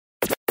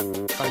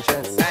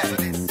Conscience.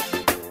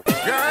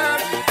 Girl,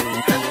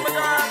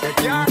 if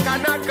you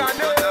cannot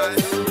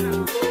convince,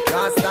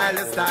 your style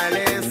is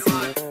stylish.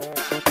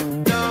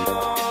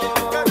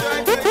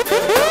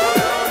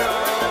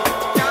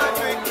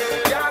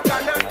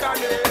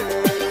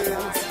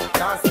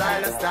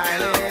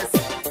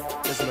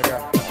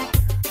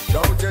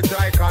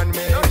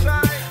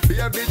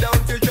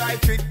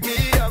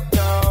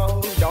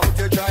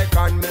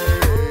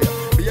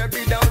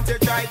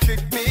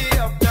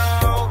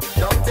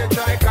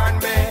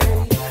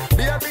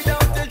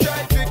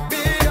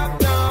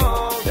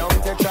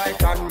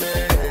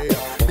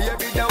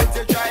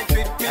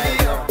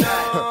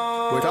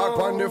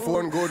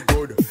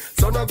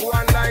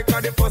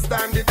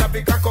 Time the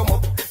topic a come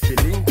up, the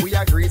link we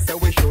agree say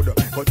we should.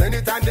 But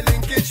anytime the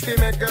linkage fi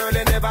make girl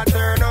they never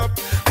turn up.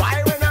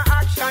 Why when a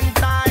action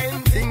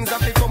time things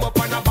have to come up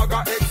and a bag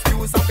of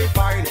excuse have to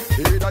find.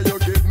 Either you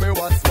give me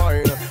what's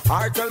mine,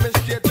 or tell me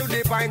straight to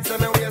the point so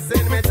me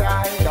wasting me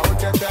time.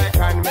 Don't you try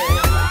con me,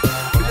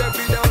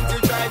 baby, don't you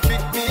try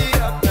trick me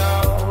up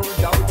now.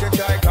 Don't you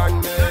try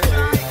con me,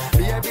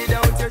 baby,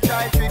 don't you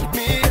try trick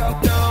me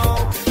up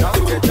now.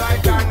 Don't you try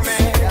con me.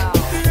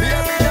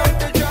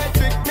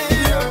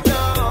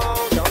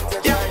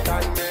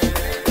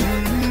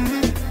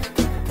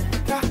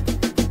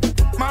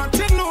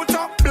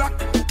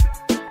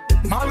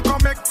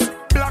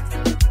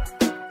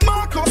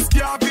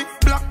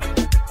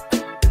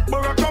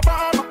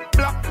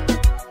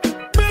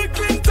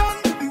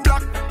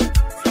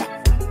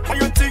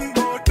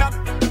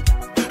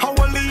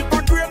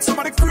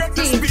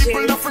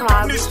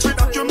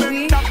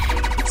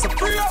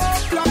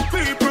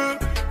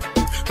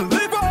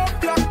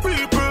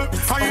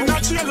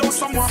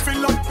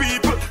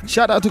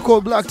 Shout out to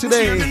Cold Black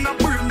today.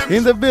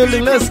 In the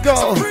building, let's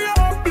go.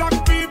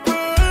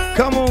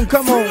 Come on,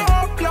 come on.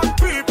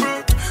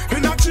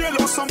 In a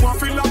jail, someone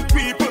feel like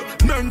people.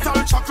 Mental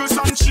shackles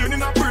and chain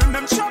in a brain,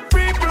 them shock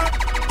people.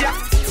 Yeah,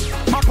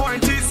 my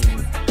point is,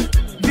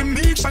 the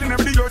nation in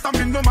every earth, I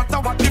mean, no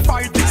matter what the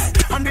fight is.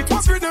 And it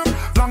was with them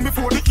long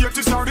before the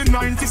 80s or the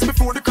 90s,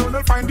 before the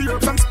colonel find the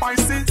herbs and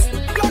spices.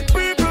 Black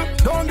people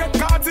don't get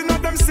cards in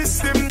them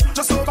system.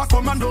 Just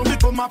overcome and don't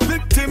become a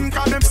victim.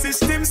 Cause them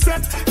system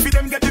set for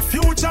them get the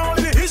future,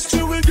 only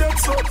history we get.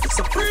 So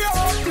free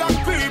all black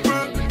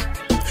people,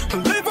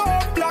 live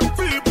all black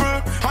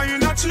people. I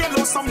in a jail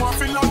or someone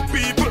feel like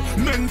people.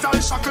 Mental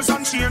shackles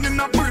and chain in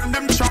a brain,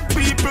 them trap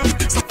people.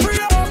 So free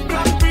all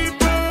black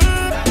people,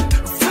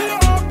 free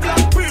all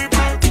black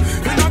people.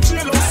 In a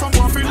jail or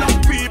someone feel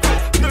like people.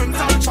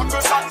 Mental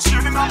shackles and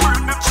chain in a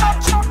brain, them trap.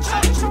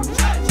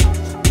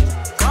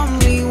 Come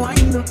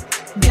rewind up,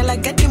 girl, I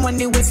get the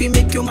money if you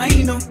make you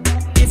mine up.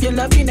 If you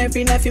love me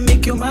every night, you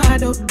make you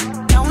mad up.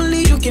 Not only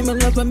you give me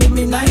love, but make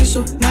me nice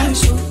up,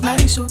 nice up,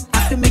 nice up.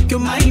 I feel make you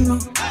mine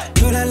up.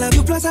 Girl, I love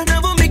you, plus I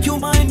never make you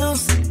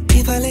minus.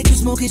 If I let you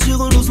smoke it, you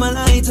gon' lose my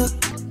lighter.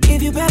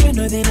 If you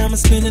paranoid, then I'ma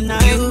spend the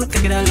night. You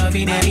think that I love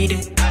you every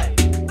day.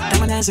 That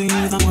when I say you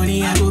have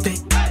money, I go pay.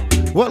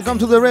 Welcome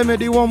to the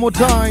Remedy one more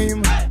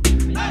time.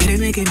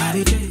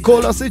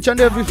 Call us each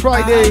and every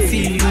Friday.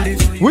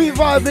 We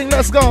vibing,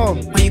 let's go.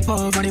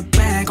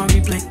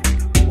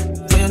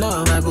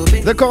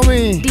 They call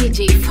me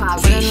DJ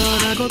Fabisch.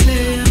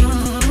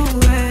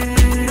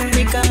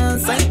 Make a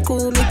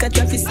psycho, make a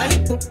traffic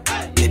psycho.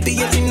 Baby,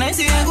 if you nice,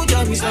 you go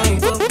drive me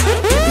psycho.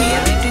 Me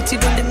every duty,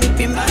 don't they make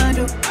me mad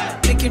up.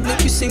 Make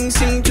you sing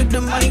to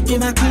the mic. You're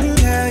my cool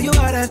girl, you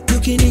are that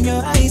looking in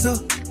your eyes, oh.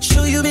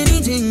 Show you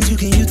many things you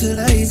can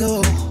utilize,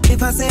 oh.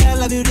 If I say I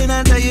love you, then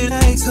I tell you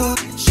like so.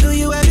 Show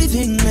you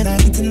everything that I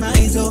need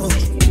tonight, oh.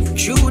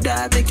 True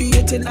that make you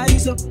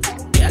utilize, oh.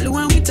 Girl,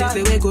 when we talk,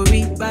 we go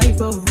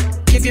revive, oh.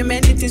 Give you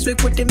many things we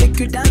could make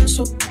you dance,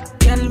 so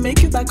girl,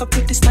 make you back up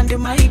to the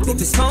standing mic.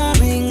 If it's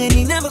morning and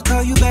he never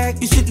call you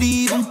back, you should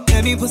leave him.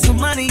 Let me put some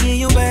money in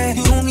your bag.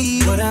 You don't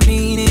need what I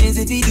mean is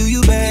if he do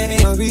you bad.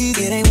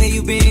 It ain't where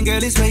you been,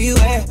 girl, it's where you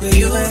at. Where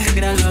you at? Think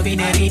that I love you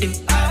every day.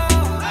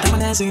 Don't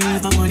wanna say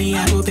if my money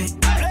I go pay.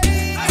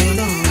 Oh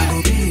no, I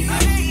go pay.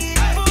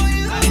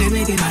 And it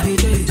make it happy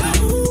day.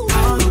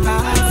 All I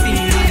feel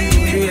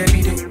you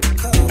every day.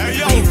 Hey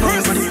yo,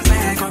 Chris.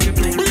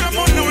 We have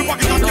money, we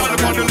fucking got y'all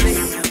upon the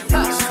list.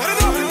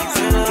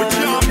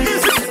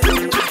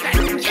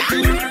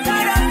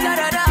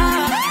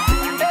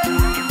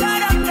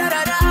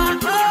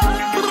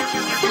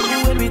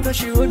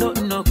 She roll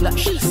nothing no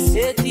clash.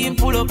 18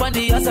 pull up on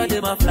the ass of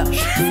them a flash.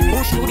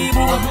 Push to the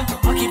moon,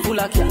 pocket full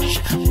of cash.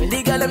 When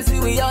the girl them see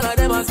we all of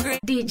them a scream.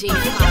 DJ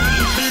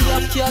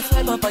Fabisch. Just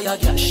swipe up on your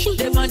cash.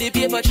 Them on the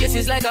paper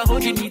chases like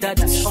 100 meter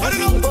dash.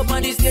 Up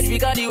on the stage we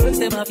got the works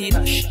them a fee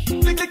dash.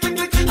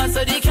 And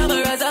so the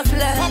cameras are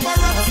flash.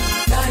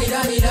 Daddy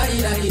daddy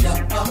daddy daddy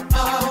da. Oh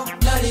oh.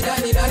 Daddy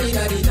daddy daddy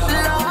daddy da.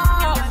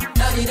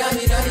 Daddy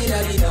daddy daddy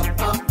daddy da.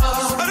 Oh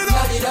oh.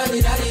 Daddy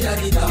daddy daddy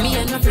daddy da. Me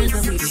and my friends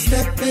are with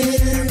step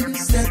in,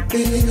 step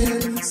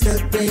in,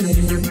 step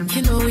in.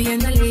 You know we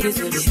and the ladies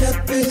will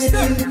step in,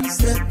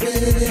 step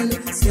in,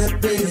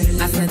 step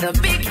in. I said the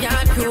big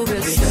yard crew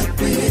will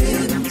step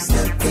in,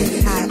 step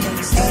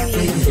in, step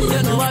in.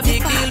 You know a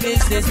big deal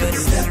is this.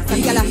 Some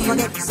gyal a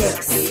forget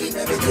sex,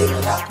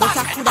 but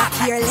I coulda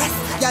care less.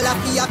 Gyal a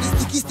be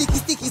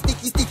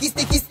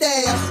sticky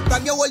stay.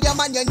 From your old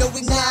man, you know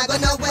we not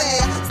gonna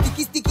wear.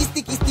 Sticky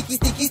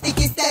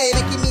stay.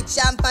 Making me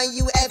champ on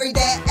you every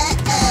day.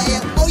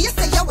 Oh, you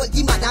say you will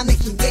the man I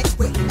make him get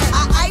wet.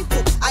 I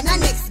put and the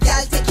next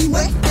girl take him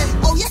wet.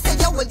 Oh, you say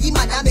you will the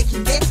man I make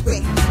him get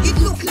wet. It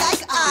look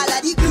like all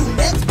of the glue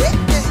net wet.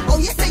 Oh,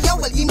 you say you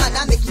will the man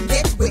I make him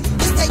get wet.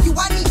 You say you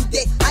want him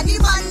dead and the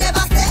man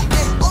never say.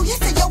 Oh, you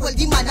say you will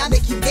the man I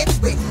make him get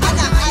wet. And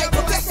I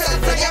put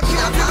myself for them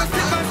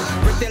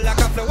pretty like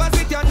a flowers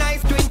with your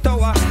nice twin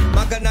tower.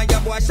 Magana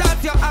your boy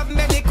shots, you have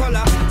many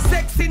color.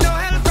 Sexy no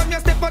hell from your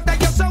step out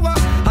of your shower.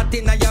 Hot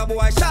in your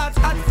boy shots,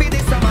 hot for the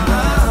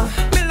summer.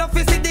 Me love to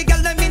see the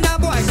girl them in a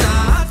boy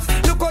shots.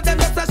 Look how them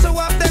just a show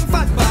off them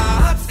fat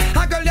parts.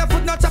 A girl your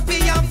foot not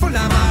choppy and full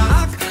of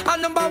mark.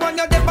 And number one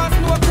you the boss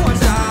no cold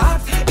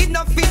shots. It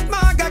no fit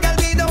mark a girl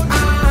without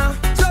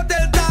so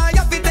tell her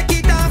you fit take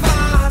it off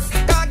fast.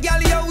 Cause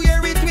girl you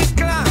wear it with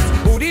class.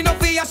 Who did not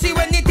feel she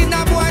when it in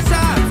a boy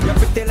shots. You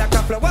pretty like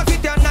a flower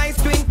with your nice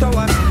twin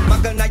tower.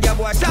 Magana your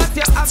boy shots,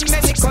 you have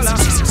many color.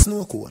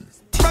 Snow cone.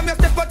 From your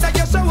step out of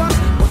your shower,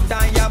 put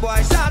on your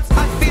boy shots,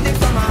 hot for the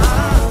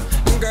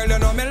summer. Girl, you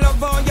know me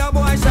love all your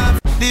boy shots.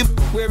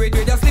 Wear it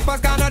with your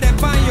slippers, can't have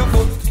them on your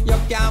foot. You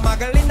can't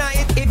muggle in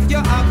it if you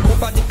have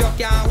hoop. And if you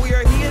can't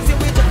wear heels, you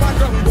with your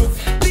pattern boot.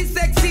 This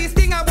sexy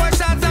thing, a boy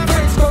shots and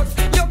French coats.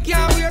 You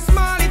can't wear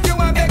small if you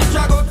have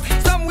extra good.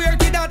 Some wear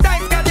with a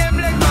tight, cause them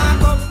leg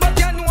mark up. But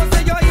you know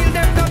say you heal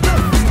them not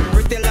up.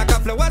 Pretty like a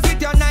flowers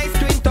with your nice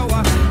twin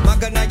tower.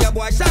 Magana your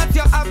boy shots,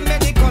 you have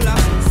many color.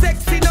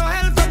 Sexy no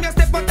hell from your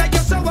step out of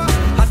your shower.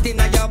 Hot in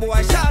a your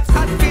boy shots,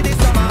 hot for the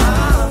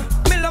summer.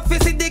 Me love to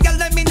see the girl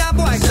them in a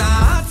boy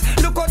shots.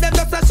 Look how them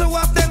just a show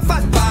off them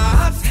fat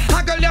parts.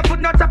 A girl you put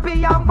no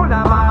choppy and full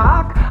of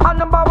mark. And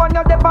number one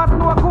you the boss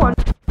no cone.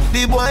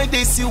 The boy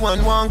this you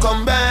and won't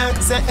come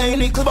back. Say hey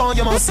little boy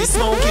you must be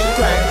smoking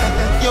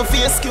crack. Your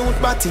face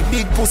cute body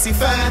big pussy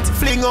fat.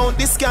 Fling out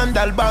the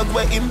scandal bag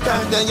where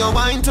impact. Then you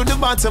wine to the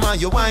bottom and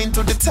you wine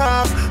to the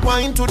top.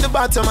 Wine to the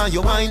bottom and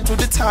you wine to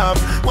the top.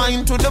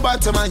 Wine to the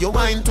bottom and you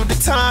wine to the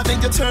top. Then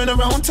you turn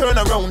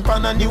around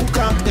pan a new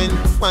cock. Then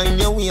wine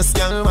your waist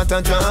girl what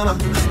a drama.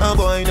 A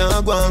boy na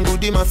go and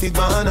good him a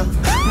figana.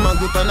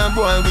 Magut on a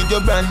boy with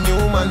your brand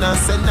new man. I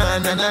say na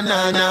na na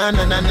na na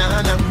na na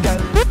na na. Girl,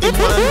 it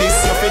want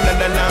this you feel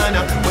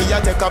na when you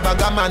take a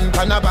bag of man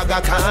pan a bag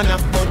of canna.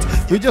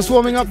 But we're just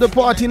warming up the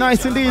party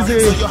nice and easy.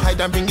 so you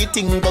hide and bring it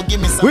in, go give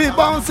me some. We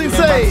bouncing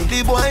say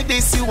the boy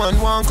this you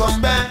and won't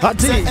come back.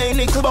 Say hey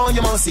little boy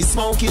you must be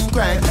smoking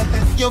crack.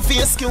 Your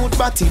face cute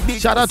body big.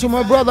 Shout out to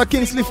my brother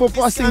Kingsley for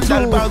passing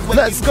through.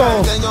 Let's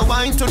go. Then you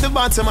wine to the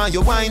bottom and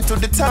you wine to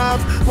the top.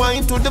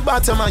 Wine to the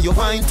bottom and you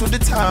wine to the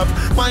top.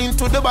 Wine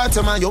to the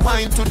bottom and you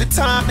wine to the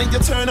top. Then you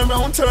turn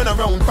around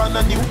pan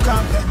a new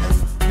cock.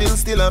 Bill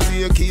still a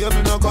fake,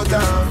 cable no cut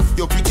off.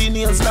 Your pretty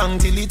nails long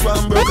till it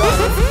one broke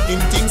off. Him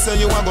think say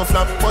you a go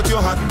flap, but you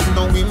hot.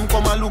 Now him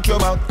come and look your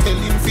back, tell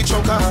him fi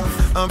choke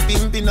off. And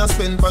pimpin' a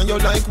spend pan you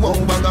like wow.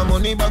 Bag of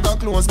money, bag of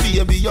clothes,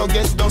 baby you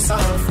get dust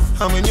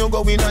off. And when you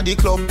go in at the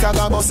club, tag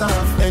a bus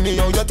off.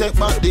 Anyhow you take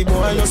back the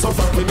boy you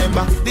suffer.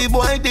 Remember, the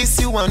boy this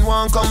you and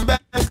won't come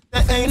back.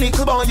 Hey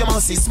little boy you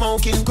must be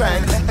smoking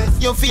crack.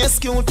 Your face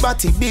cute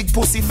body big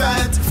pussy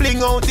fat.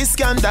 Fling out the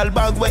scandal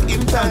bag where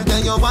impact.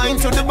 Then you wine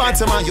to the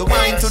bottom and you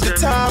wine to the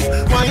top.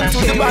 Wine to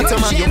the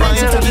bottom and you wine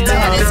to the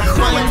top.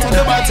 Wine to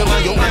the bottom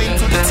and you wine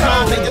to the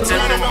top. Then you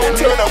turn around.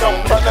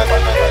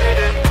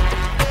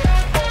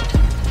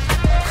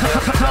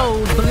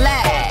 Cold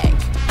black.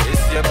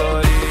 It's your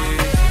body.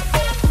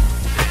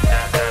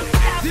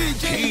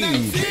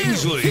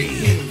 Kingsley.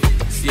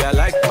 See I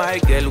like my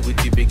girl with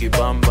the biggie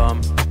bum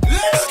bum.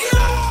 Let's go.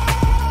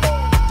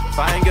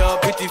 Find your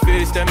pretty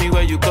face, tell me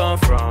where you come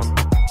from.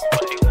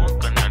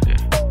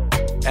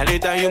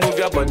 Anytime you move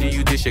your body,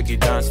 you do shake it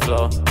dance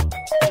floor.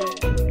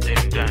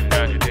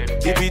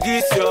 If it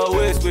is your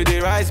waist, where they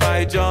rise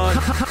my John.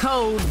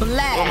 Cold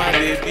black. Oh my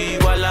baby,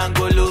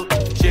 Walangolo,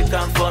 shake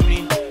on for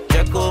me,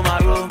 Jacko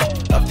Maro.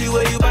 Love the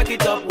way you back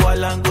it up,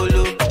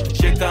 Walangolo,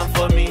 shake on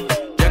for me,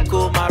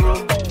 Jacko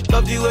Maro.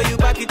 Love the way you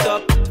back it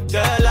up,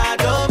 girl I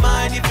don't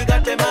mind if you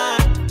got the man.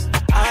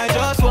 I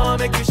just wanna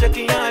make you shake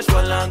your ass,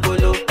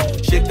 Walangolo,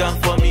 shake on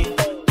for me,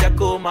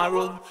 Jacko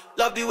Maro.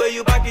 Love the way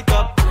you back it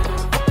up.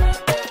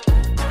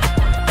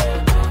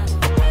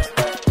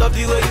 Love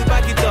the way you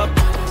back it up.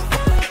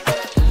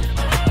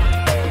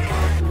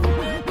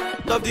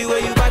 Love the way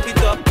you back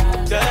it up.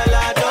 Girl,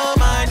 I don't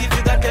mind if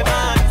you got the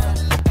man.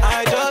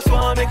 I just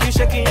wanna make you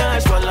shake your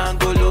ass while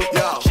Angolo.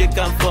 Shake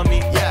them for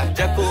me,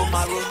 Jacko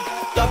Maro.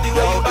 Love the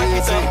way you back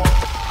it up.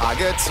 I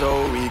get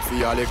so weak for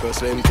your little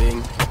slim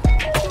thing.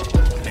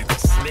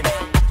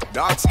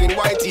 Dark skin,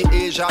 whitey,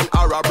 Asian,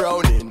 or a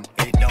browning.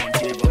 It don't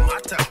even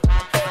matter.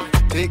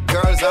 Thick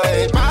girls I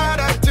ain't mad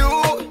at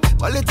you.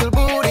 My little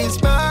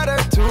booty's mad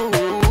at you.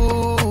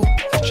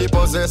 She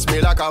possess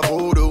me like a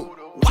voodoo.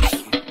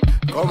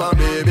 Come on,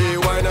 baby,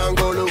 wine and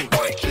go low.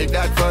 Shake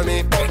that for me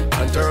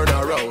and turn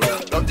around.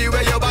 Love the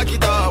way you back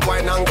it up,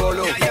 wine and go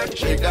low.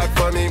 Shake that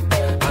for me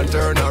and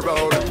turn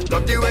around.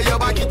 Love the way you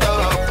back it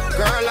up.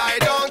 Girl, I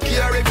don't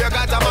care if you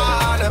got a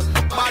man.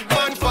 Bad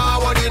man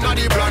forward in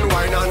the plan,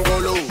 wine and go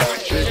low.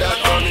 Shake that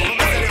for me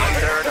and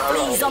turn around.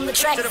 Please on the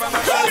track.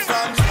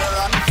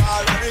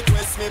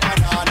 Request me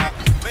banana.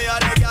 Me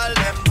and the girl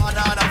them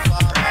banana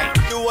farmer.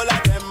 Do all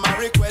of them a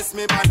request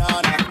me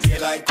banana.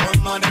 Daylight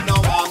come and them no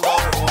want go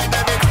home.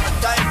 Every one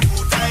time,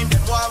 2 time,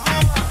 them want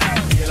more.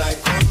 Daylight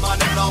come and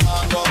them no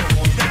want go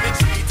home. Every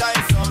 3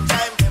 times,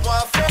 sometime them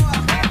want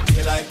 4.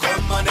 Daylight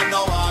come and them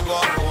no want go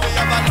home. Me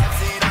have a lot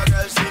seen a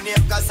girl, she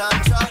named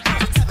Cassandra.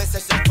 She tell me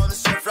say she comes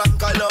straight from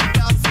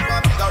Colombia. So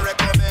I make her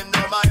recommend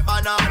no my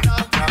banana.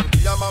 From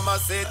your mama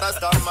say that's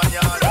the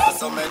manana.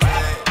 So me do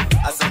it.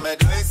 I saw me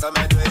do it, so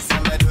me do it, so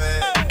me do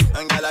it.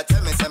 And girl I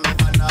tell me say me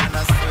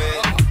banana sweet.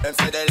 Them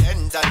say the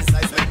length and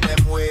size make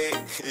them wait.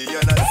 You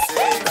know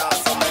say that,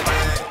 so me do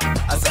it.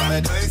 I saw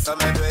me do it, so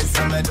me do it,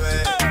 so me do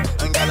it.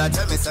 And girl I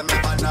tell me say me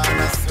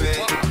banana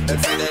sweet. Them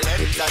say the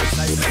length and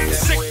size make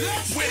them wait.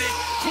 With it,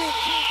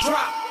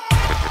 drop.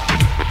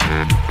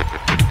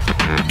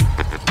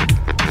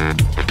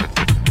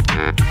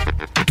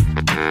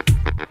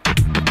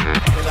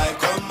 They like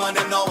come and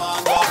they know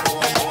I'm going.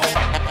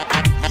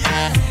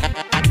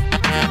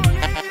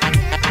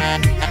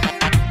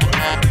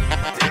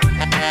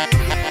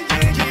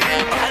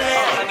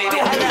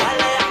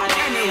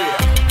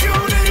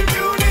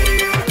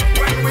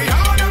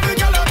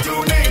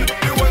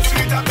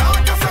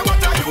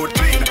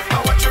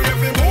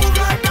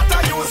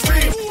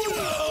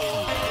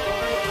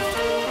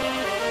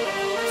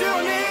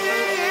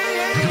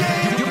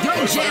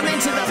 Jam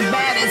into the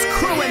baddest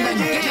crew in the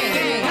game.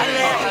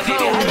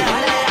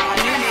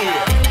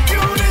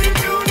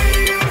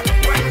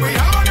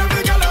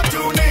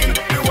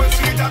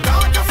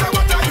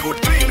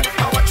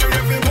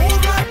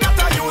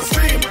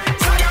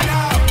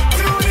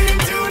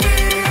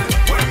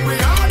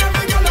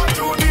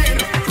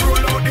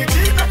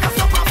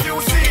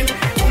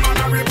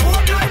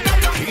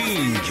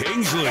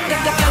 Kingsley. I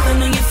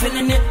know you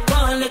feeling it.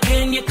 Ball look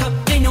in your cup.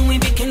 They know we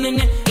be killing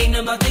it. Ain't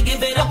about to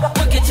give it up.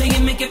 Work it till you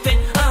make it fit.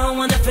 I don't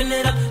wanna fill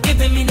it up.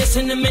 Giving me the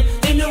sentiment.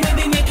 They know we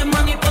be making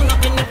money. Pull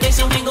up in the place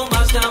so we gon'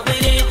 bounce down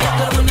with it.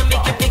 I wanna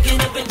make you pick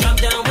it up and drop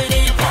down with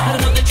it. I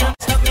don't know the trap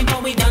stop me,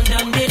 but we done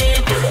did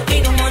it.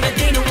 They don't wanna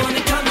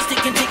come and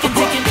stick and take it.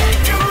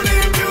 Tune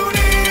in.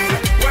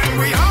 When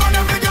we on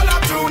every girl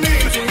up tune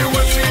in. You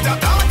will see the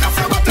dark of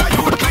say what are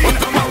you clean.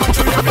 I want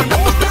you every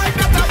move like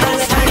that I you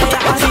scream.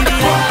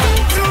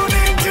 Tune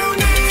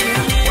in.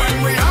 When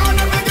we on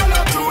every girl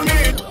up tune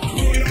in.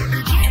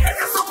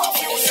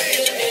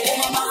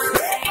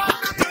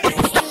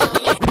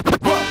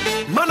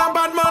 Man a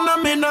bad man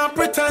and me not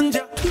pretend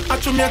ya.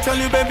 Actually me tell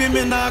you baby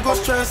me not go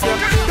stress ya.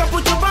 You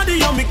put your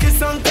body on me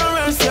kiss and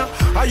caress ya.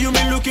 Are you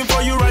me looking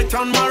for you right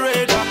on my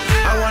radar?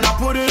 I wanna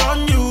put it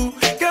on you.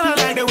 Girl I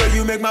like the way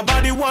you make my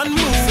body one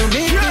move. So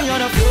meet me on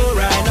the floor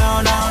right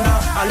now.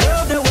 I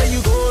love the way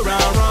you go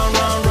round.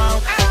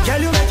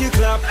 Girl you make it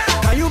clap,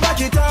 can you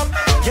back it up?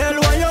 Girl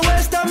when your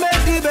waist up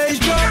make the bass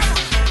drop.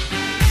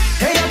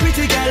 Hey a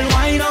pretty girl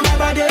wine on my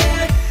body.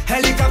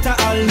 Helicopter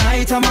all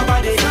night on my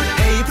body.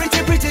 Hey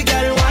pretty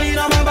girl wine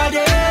on my body.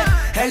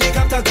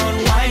 Helicopter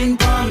gun wine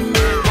on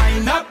me.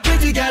 Wine up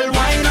pretty girl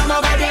wine on my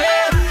body.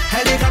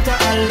 Helicopter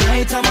all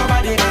night on my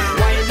body.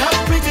 Wine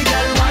up pretty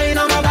girl wine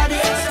on my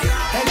body.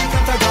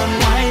 Helicopter gun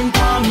wine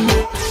on me.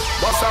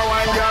 Bossa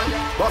wine girl,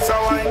 bossa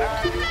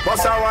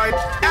wine.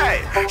 Hey,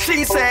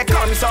 she say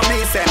come so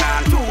me say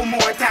nah 2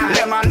 more times.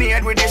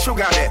 Lemonade with the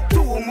sugar there,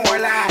 2 more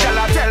lines.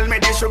 Girl tell me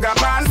the sugar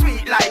pan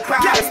sweet like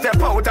pie. Girl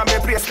step out and me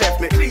place left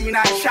me clean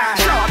and shine.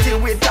 Shorty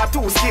with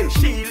tattoo skin,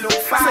 she look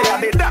fine.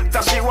 Say the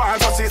doctor she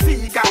wants so she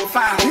seek and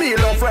find. Me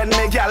love when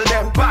me girl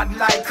them bad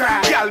like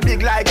crime. Girl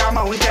big like a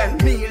mountain,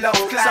 me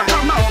love climb. So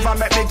come over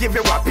make me give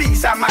you a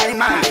piece of my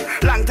mind.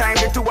 Long time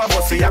the two of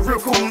us we have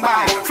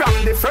combined. From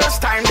the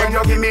first time when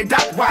you give me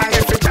that wine,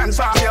 if you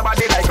transform your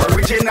body like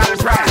original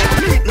brand.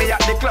 Meet me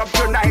at the club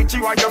tonight,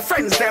 you and your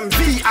friends them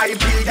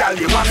VIP, girl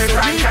you want me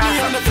right now. Meet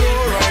me on the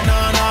floor right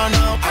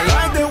now. I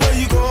like the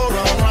way you go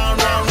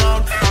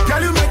round.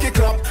 Girl you make it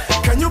clap,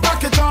 can you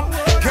back it up?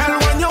 Girl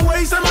when your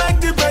waist and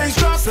make the bass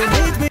drop. So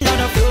meet me on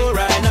the floor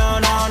right now.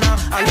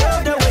 I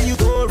love the way you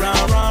go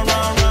round.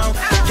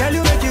 Girl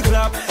you make it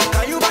clap,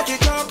 can you back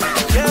it up?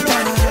 Girl,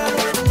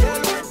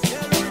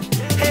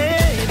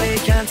 hey, they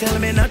can't tell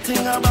me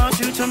nothing about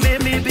you to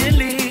make me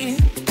believe.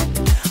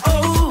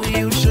 Oh,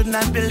 you should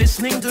not be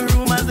listening to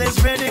rumors they're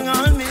spreading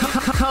on me.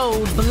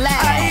 Cold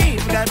black.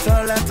 I've got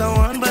all that I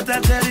want, but I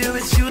tell you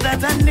it's you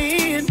that I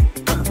need.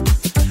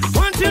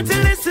 Want you to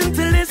listen.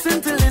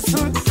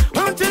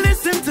 Want to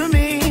listen to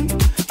me.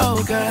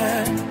 Oh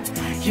girl,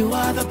 you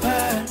are the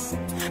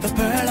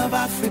pearl of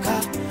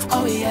Africa.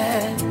 Oh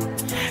yeah,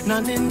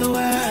 none in the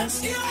world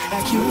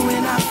like you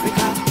in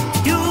Africa.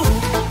 You,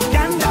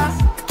 Uganda,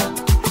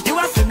 you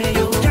are for me,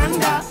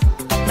 Uganda.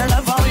 I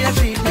love how you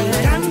treat me,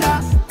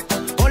 Uganda.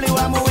 Only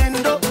one more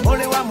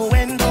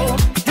window.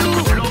 You,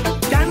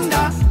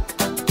 Uganda,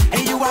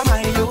 and you are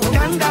my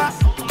Uganda.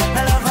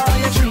 I love how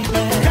you treat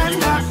me,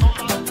 Uganda.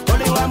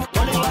 Only one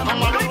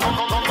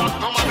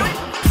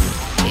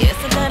Yes,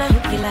 I gotta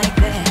hook you like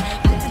that.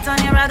 Put it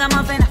on your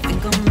ragamuffin, I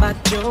think come back,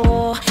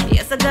 Joe.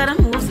 Yes, I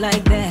gotta moves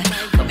like that.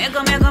 Come here,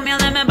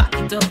 let me back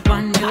it up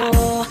on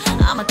you.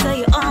 I'ma tell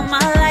you all my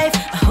life.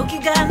 I hope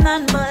you got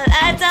none but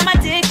lifetime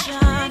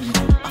addiction.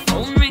 My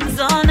phone rings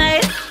all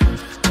night.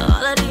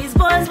 All of these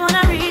boys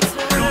wanna return.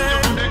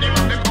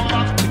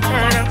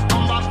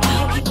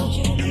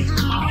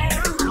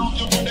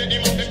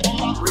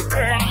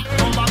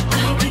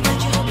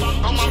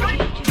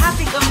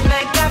 Happy come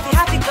back,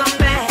 happy come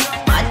back.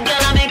 Bad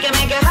girl, I make it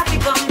happy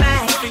come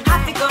back.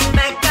 Happy come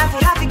back,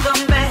 happy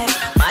come back.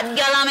 Bad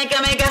girl, I make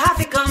it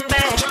happy come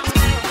back.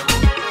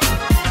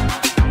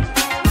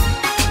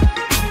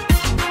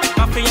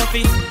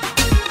 Happy.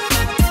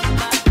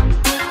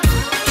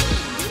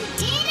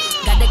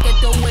 Gotta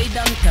get away,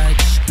 don't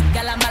touch.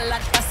 Girl, I'm a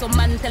lot for some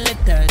man till it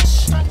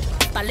touch.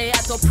 Palais a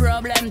ton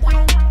problème.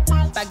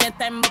 Baguette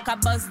time, boca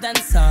buzz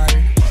dancehall.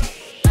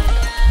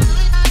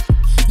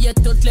 Y'a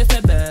toutes les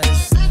fait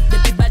buzz.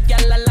 Depuis bad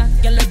gal la la,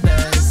 y'a le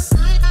buzz.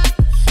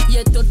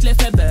 Y'a toutes les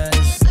fait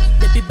buzz.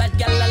 Depuis bad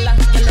gal la la,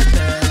 y'a le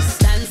buzz.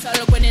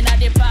 Dancehall when in a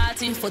des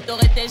parties. Photo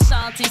rete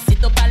chanty, si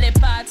t'as pas les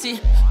parties.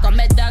 Comme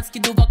mes dogs qui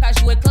doivent qu'à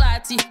jouer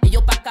clati. Et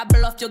yo pas qu'à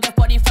bluff, yo get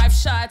 45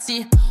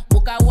 shorty.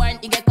 Boca wine,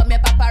 il get comme mes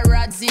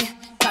paparazzi.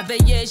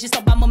 Cavalier, j'y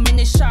sors pas mon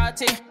mini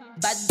shorty.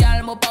 Bad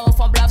gal, mon pas au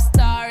fond bluff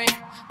story.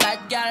 Bad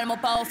gal, mon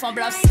pas au fond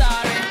bluff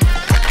story.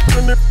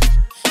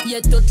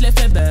 Y'a toutes les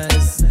fait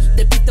buzz.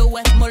 Depuis tout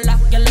ouais, mon lac,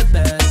 y'a le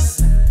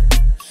buzz.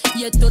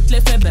 Y'a toutes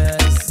les fait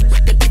buzz.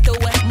 Depuis tout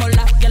ouais, mon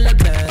lac, y'a le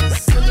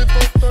buzz. Y'a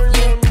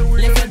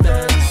les fait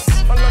buzz.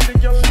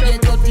 Y'a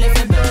toutes les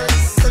fait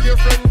buzz. Tell your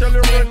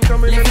friend,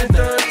 come in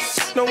anytime.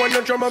 No one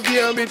no drama,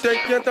 baby,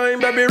 take your time.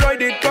 Baby,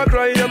 ride it, cock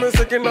right, I'm a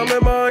second on my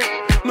mind.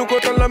 Nous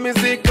comptons la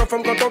musique, nos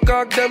femmes quand on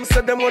cock them.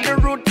 Say them want the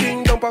root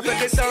thing, don't pas faire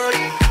des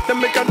time. Them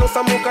make a no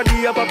some mocha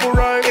dia pa pour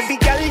rhyme. Every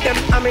girl, them,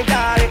 I'm a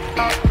daddy.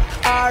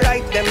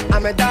 Alright, them,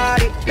 I'm a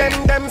daddy.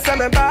 Them say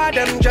me bad,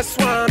 them just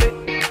want it.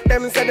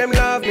 Them say them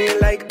love me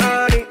like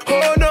honey.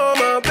 Oh no,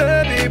 my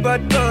baby,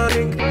 bad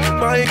tonic.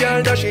 My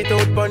girl, dash it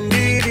out,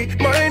 bandidi.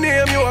 My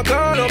name, you a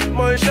call up,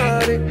 my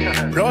shawty.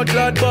 Blood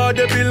lad,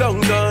 body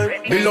belong time.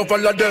 Me love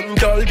all of them,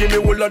 girl, give me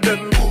all of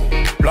them.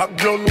 Black,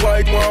 blonde,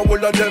 white, one,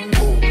 all of them.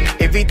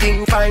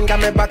 Everything fine, got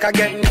me back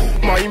again.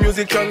 My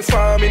music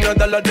transform in a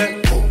dollar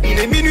them. Il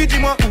est minuit,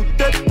 dis-moi où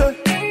t'es.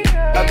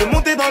 T'as de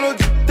monter dans l'eau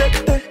du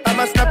tête. Elle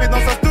m'a snappé dans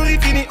sa story,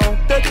 fini en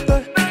tête.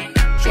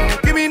 J'suis un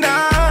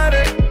criminel,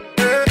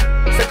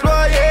 c'est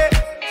loyer,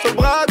 sur le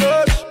bras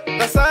gauche.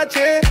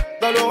 Versace,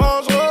 dans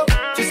l'orange rose.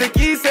 Tu sais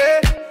qui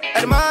c'est?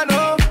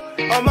 Hermano,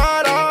 en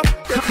malin.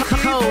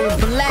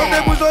 Quand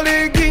t'es bouges dans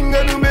les kings,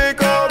 elle nous met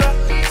cordes.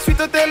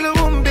 Suite hôtel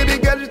room, baby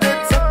girl,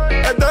 j't'aide ça.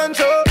 Elle donne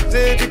chaud,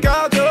 c'est du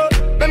cardio.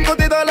 Même quand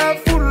t'es dans la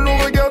foule, on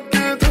regarde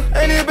que toi.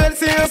 Elle est belle,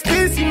 c'est un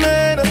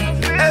spécimen.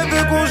 Elle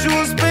veut qu'on joue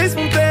au Space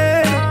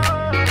Mountain.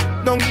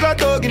 Donc je la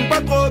doggine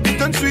pas trop vite,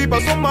 je ne suis pas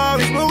son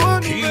mari, je me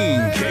renie.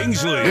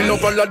 Kingsley. Me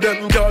love all of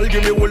them, girl,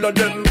 give me all of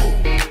them.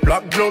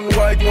 Black, blonde,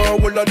 white,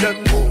 one, all of them.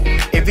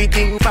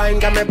 Everything fine,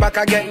 got me back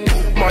again.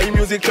 My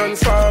music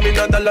transform in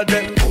a dollar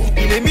them.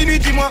 Il est minuit,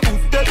 dis-moi où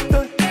t'es.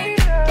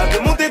 T'as de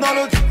monter dans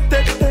l'eau du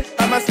tête.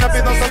 Elle m'a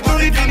snappé dans sa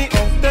story, fini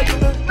en tête.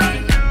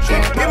 J'suis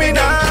un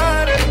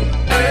criminel.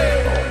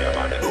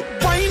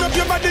 Wind up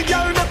your body,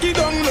 girl, knock it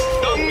down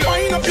low.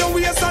 Wind up your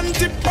waist and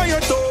tip by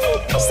your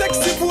toe.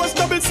 Sexy force,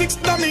 6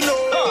 domino.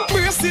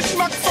 Brace it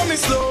back for me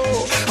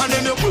slow. And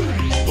then you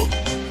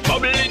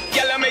bubble it,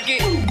 girl, make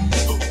it.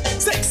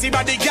 Sexy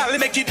body, girl,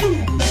 make it.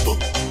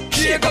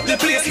 Shake up the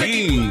place, make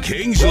it.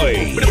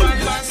 Kingsley.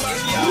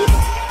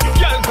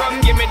 Girl, come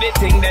give me the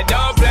thing that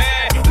don't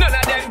play. None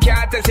of them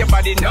can't test your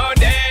body, no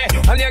day.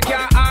 And you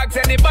can't ask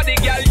anybody,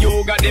 girl,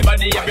 you got the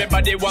body,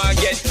 everybody want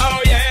get,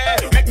 oh yeah.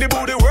 Make the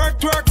booty work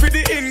for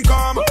the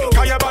income.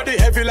 Cause your body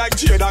heavy like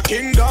Jada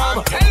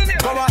Kingdom.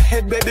 Go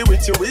ahead, baby,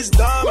 with your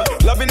wisdom.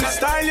 Loving the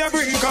style you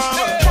bring, come.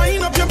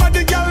 Wind up your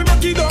body, girl,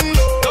 back it down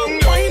low.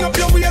 Wind up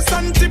your waist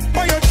and tip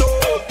by your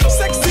toe.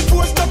 Sexy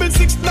force,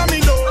 6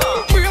 domino.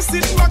 Brace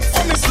it back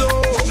for me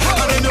slow.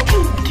 And then you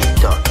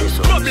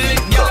bubble it,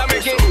 girl,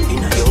 make it.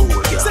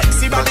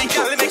 Sexy body,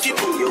 girl, make it.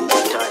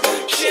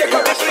 Shake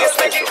up the place,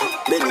 make it.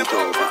 Bend it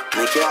over,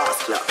 make your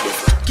ass clap.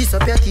 Kiss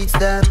up your tits,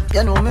 them.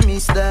 You know me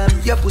miss them.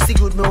 Your pussy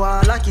good, me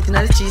want like it in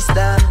the cheese,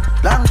 them.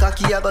 Long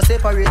cocky, I go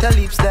separate your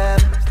lips, them.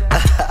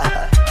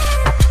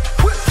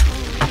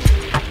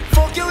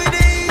 Fuck you with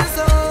the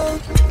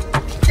insult.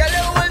 Girl,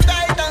 you hold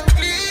tight and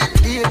clean.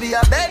 Baby,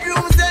 a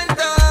bedroom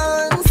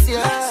sentence,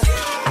 yeah.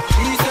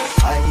 She said,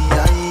 aye.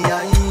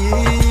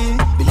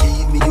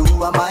 Believe me, you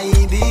are my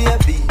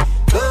baby.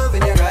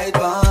 Loving you right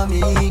for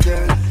me,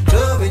 girl.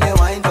 Loving you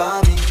wine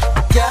for me,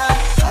 yeah.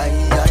 Aye.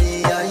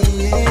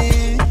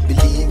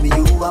 Believe me,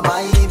 you are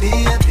my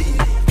baby.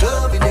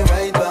 Loving you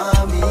right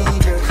for me,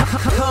 girl.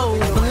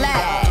 Cold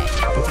black.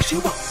 She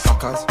walk.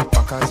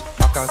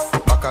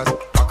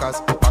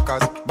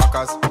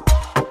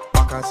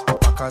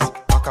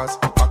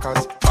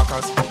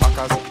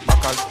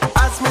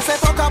 As me say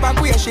fuck her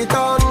back where she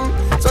done.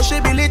 So she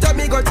build it up,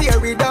 me go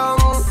tear it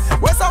down.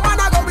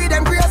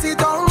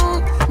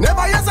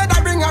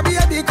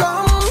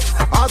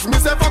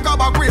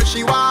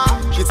 she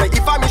want. She say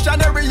if a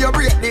missionary you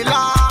break the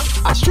law.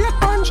 A straight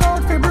punch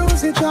out for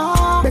bruise the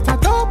jaw. Better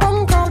dope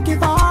and girl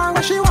give her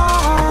what she want.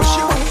 What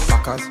she want?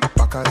 Backers,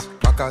 backers,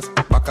 backers,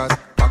 backers,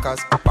 backers,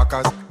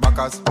 backers,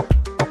 backers,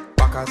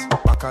 backers,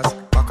 backers,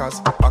 backers,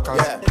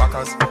 backers,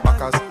 backers,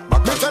 backers.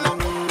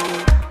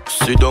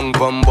 Sit down,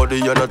 pam body,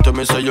 you not tell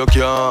me say you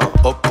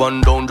can't. Up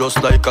and down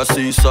just like a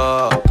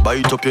seesaw.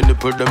 Bite up your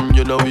nipple, them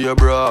you know your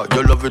bra.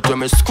 You love it when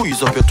me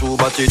squeeze up your two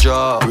body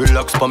jaw.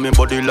 Relax pa me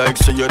body like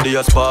say you're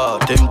the spa.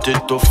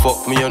 Tempted to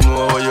fuck me, you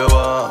know what you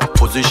want.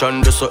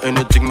 Position this so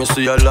anything me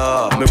see a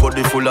law. Me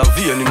body full of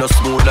vein in a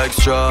smooth like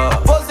straw.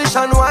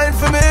 Position wine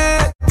for me.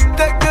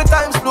 Take your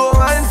time, slow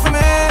wine for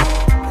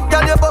me.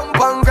 Get your bump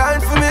and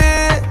grind for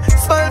me.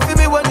 Smile for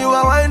me when you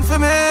are wine for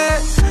me.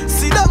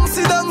 Sit down,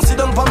 sit down, sit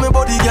down for me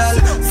body, girl.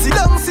 Sit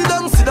down, sit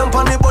down, sit down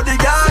for me body,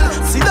 girl.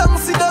 Sit down,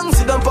 sit down,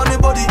 sit down for me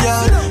body,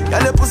 girl.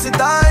 Girl, you pussy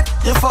tight,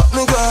 you fuck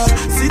me, girl.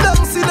 Sit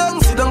down, sit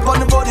down, sit down for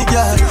me body,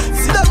 girl.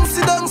 Sit down,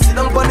 sit down, sit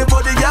down for me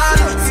body, girl.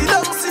 Sit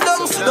down, sit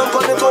down, sit down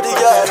for me body,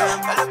 girl.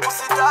 Girl, you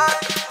pussy tight.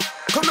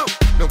 Come now.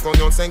 Look how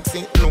you're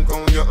sexy, look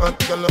how you're hot.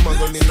 Girl, I'm a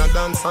girl in a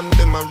dance and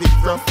them a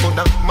rip rap.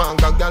 Coulda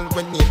manga girl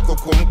when name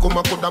come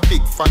a coulda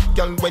big fat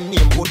girl when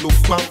name would look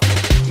fat.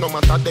 No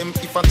matter them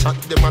if I chat,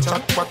 them a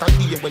chat. What a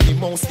day when the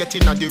mouse get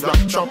in a the rap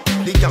trap.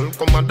 The girl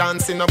come a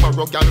dance in a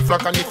marrow girl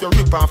flock. And if you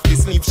rip off the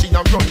sleeve, she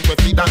a run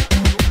with it that.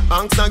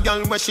 Ask a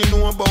girl what she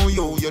know about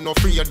you. You're no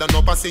afraid of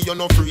no pussy, you're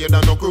no afraid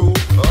of no crew.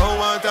 Oh,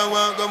 what I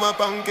want go my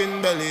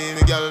pumpkin belly.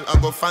 The girl I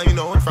go find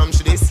out from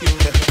she this you.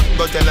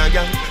 But tell a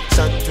girl,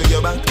 chat to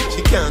your back.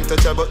 She can't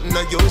touch a button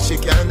of you, she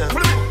can't.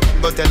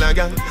 But tell a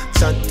girl,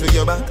 chat to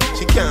your back.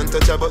 She can't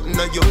touch a button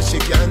of you, she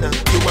can't.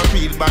 You a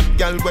real bad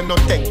girl when no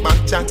take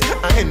back chat.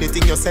 And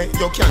anything you say,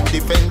 you can't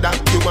defend that.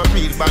 You a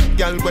real bad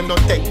girl when no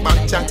take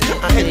back chat.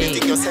 And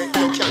anything you say,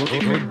 you can't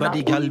defend that.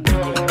 Everybody girl,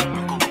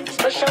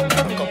 special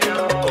to me,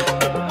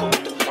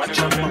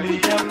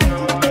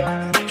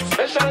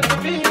 special to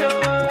me,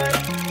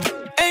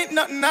 ain't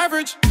nothing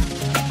average.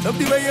 Love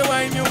the way you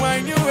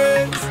whine your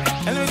ways.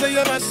 And you say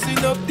you're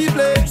mashing up the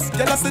place.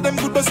 Girl, I say them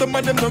good, but some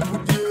of them not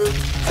good,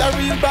 yeah. A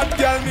real bad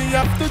girl, me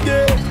have to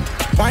get.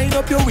 Wind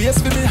up your waist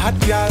for me hot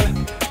girl.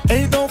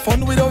 Ain't no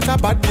fun without a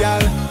bad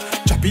girl.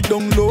 Chop it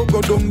down low,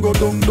 go down, go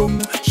down,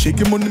 down. Shake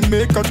your money,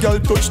 make a girl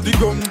touch the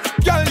gum.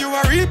 Girl, you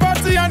a real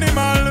party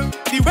animal.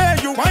 The way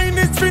you whine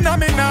is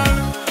phenomenal.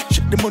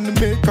 Shake the money,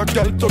 make a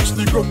girl touch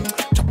the gum.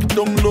 Chop it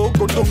down low,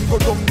 go down, go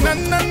down. Na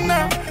na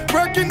na,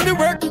 working the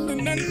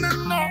na na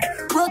na.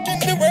 Working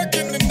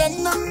the na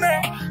na na.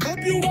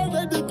 Hope you are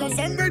ready, cause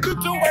I'm ready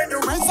to wind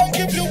your waist and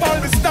give you all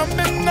the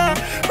stamina.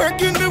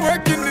 Working the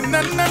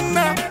na na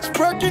na.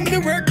 Working the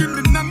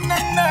na na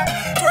na.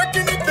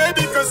 Working it,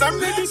 baby, cause I'm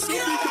ready to be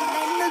the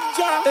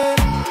manager.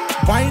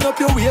 Wind up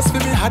your waist for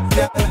me hot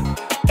girl.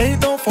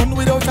 Ain't no fun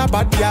without a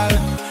bad girl.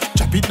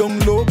 Chop it down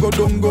low, go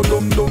down, go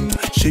down, down.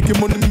 Shake your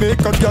money,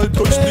 make a girl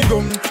touch the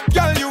gum.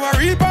 Girl, you a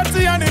real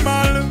party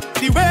animal.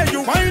 The way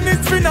you whine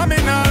is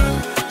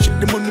phenomenal. Shake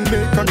the money,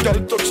 make a girl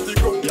touch the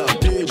gum. Yeah,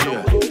 DJ.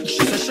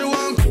 She said she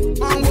want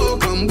and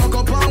walk and walk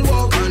up and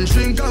walk and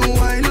drink and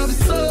wine up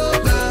so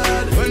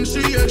bad. When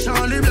she hear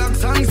Charlie Black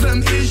songs,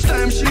 them each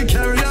time she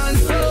carry on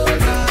so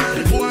bad.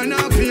 The boy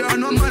not pay her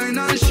no mind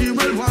and she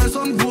will want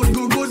some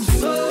good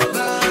so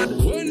bad.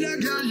 When the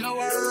girl you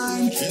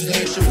want, she's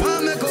like she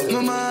want make up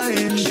my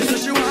mind. She said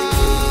she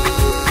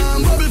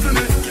want bubble for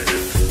me.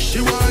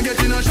 She want get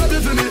in a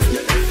trouble for me.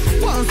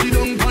 Want see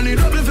down on the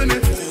double for me.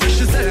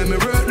 She said me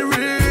work the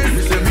race.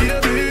 Me say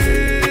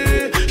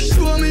baby,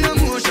 show me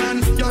emotion.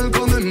 Y'all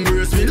come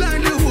embrace me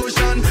like the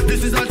ocean.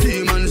 This is a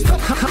team and stop.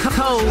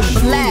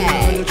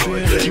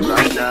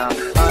 Right now,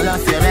 all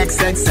of your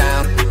XX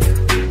sound.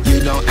 You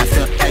don't have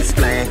to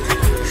explain.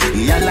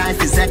 Your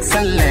life is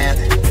excellent.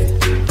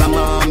 Come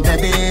on,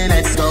 baby,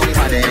 let's go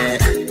party.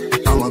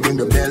 I'ma bring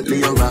the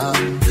Bentley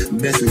around.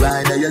 Best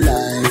ride of your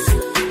life.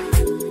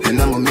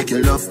 And I'ma make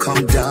your love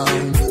come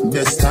down.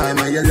 Best time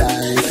of your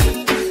life.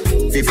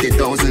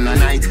 50,000 a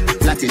night.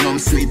 Platinum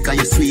sweet, cause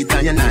you're sweet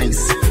and you're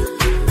nice.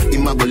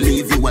 I'ma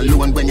believe you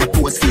alone when you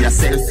post for your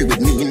selfie with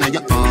me in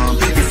your arm.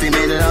 If you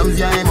made love,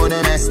 yeah, more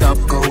than messed up.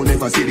 Go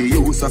never see the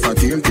use of a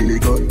tail till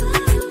it gone.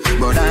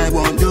 But I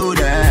won't do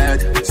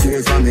that.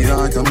 Straight from the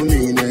heart, I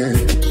mean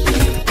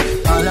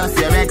it. All of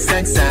your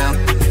XX sound.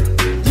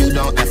 You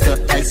don't have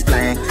to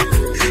explain.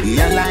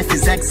 Your life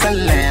is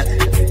excellent.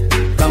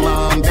 Come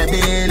on,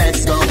 baby,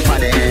 let's go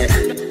party.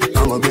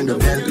 I'ma bring the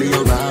Bentley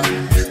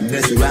around.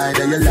 Best ride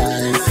of your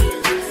life.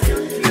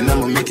 And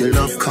I'ma make your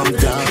love come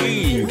down.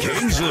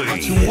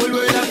 Kingsley. One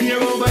word up here,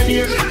 over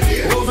there,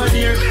 over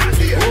there,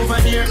 over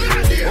there,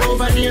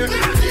 over there,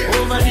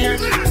 over there,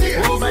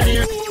 over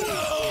there.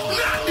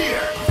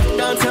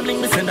 Dance and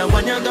bling me send that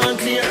one you're gone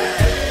clear.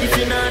 If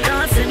you're not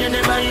dancing, you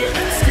never hear.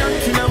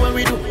 Skunk, you know what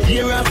we do,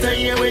 year after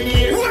year when you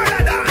hear.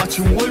 Watch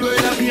you one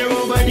word up here,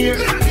 over there,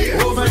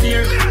 over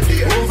there,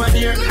 over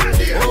there,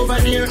 over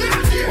there,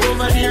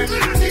 over there,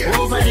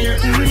 over there.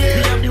 We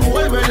have the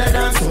whole world of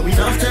dance, so we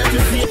don't start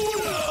to feel.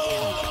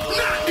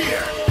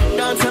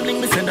 Dance and bling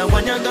me send that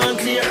one you're gone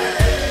clear.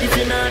 If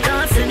you're not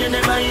dancing, you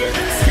never hear.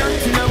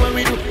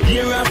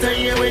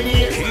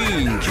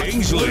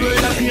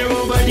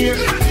 there,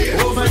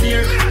 over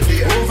there,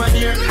 over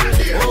there,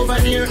 over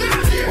there,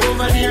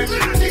 over there,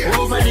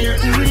 over there.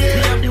 We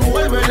have the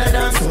whole world of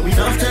dance, so we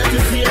don't have to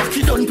fear.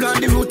 She don't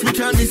plan the route, we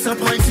can't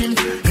disappoint him.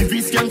 If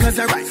we skank as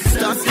a right,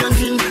 start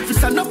skanking. If we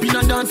stand up in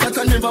a dance, I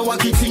can never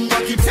walk it in.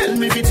 Walk it, tell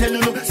me, we tell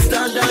you, no,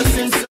 start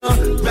dancing. So,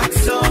 rock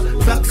so,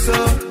 rock so,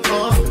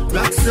 oh,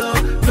 rock so,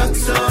 rock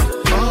so,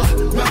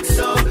 oh, rock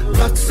so,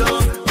 rock so.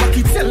 Walk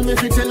it, tell me,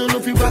 we tell you, no,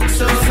 we rock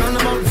so. It's all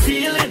about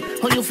feeling.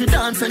 When you feel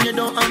dance and you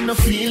don't have no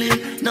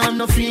feeling, no have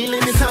no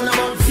feeling. It's all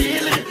about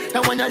feeling.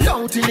 That when you're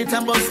loud in it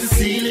and bust the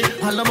ceiling,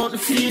 all about the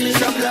feeling.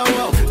 Shabla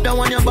wow. That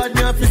when you're bad,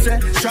 me have to say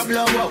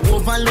shabla wow.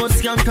 Overload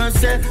skank and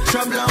say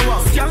shabla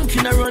wow. Skank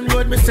in a run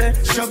road, me say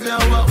shabla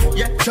wow.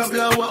 Yeah,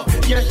 shabla wow.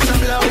 Yeah,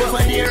 shabla wow.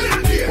 Over there,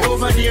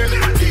 over there,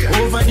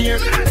 over there,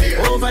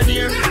 over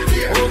there,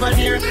 over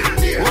there,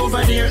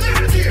 over there.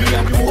 We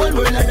have the whole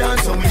world of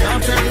dance, so we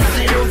have to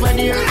say over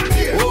there,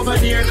 over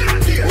there,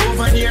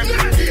 over there,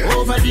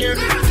 over there,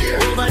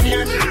 over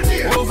there,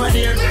 over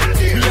there.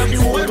 We have the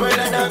whole world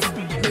of dance.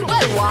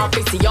 Well, walk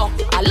to see yo.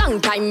 A long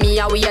time me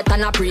a wait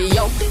and a pray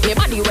yo. Me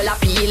body well a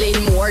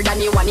feeling more than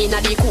the one in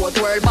a the court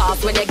world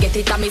boss. When they get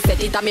it and me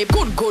set it and me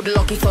good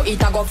lucky so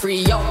it a go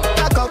free yo.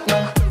 Back up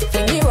now,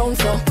 fling me round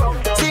so.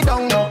 Sit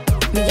down now,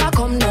 me a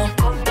come now.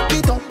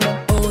 Get up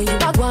now, oh you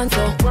a go on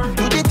so.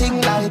 Do the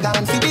thing like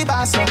I'm for the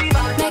boss now.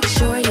 Make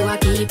sure you a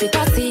keep it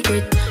a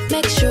secret.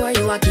 Make sure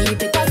you a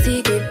keep it a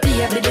secret.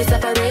 Be able to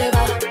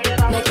forever.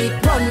 Make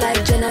it run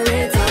like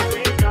generator.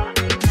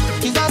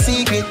 It's a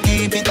secret,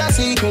 keep it a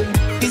secret.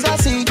 It's a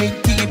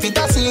secret, keep it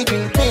a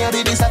secret.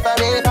 Maybe this a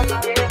forever.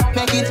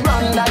 Make it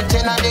run like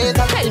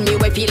generator. Tell me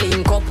where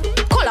feeling up.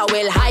 Color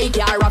well high,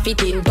 car rough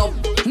it in top.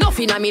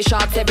 Nothing on me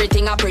shots,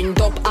 everything I print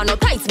up. I no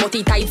tights, but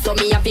it tight, so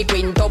me have to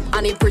print up.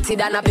 And it pretty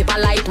than a paper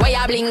light, where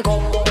I blink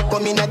up.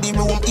 Come in at the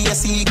room,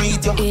 AC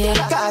greet you.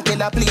 Yeah.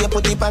 Cartel a play,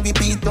 put it and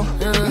repeat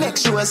you. Make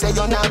sure say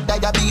you're not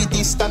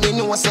diabetes. And me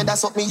know say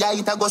that's what me I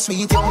eat, I go sweet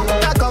you.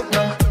 Back up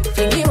now,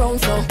 fling me round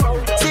so.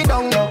 Sit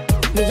down now,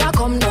 me a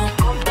come now.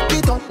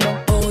 Get up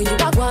now, oh you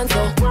a go on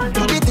so.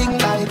 Do the thing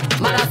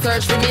like man a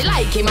search for me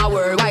like him a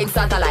worldwide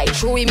satellite.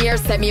 Through him here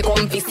say me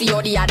come fi see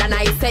you the other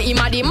night. Say him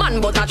a the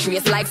man but a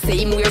trace like say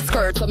him wear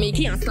skirt. So me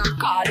can't stop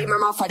call him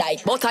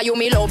hermaphrodite. But are you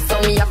me love so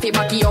me have to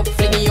back you up,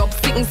 fling me up.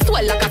 Sitting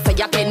swell like I say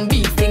you can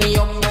beat sting me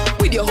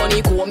up. With your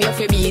honeycomb you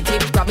fi beat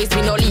it. Promise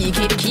me no leak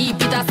it, keep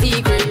it a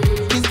secret.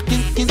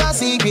 It's a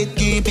secret,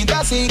 keep it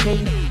a secret.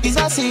 It's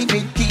a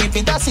secret, keep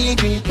it a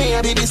secret.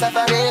 Baby this a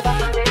forever.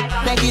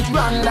 Make it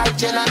run like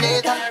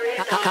generator.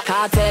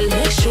 Cartel,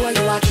 make sure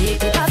you a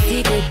keep it a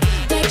secret.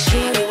 Make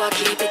sure you a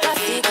keep it a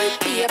secret.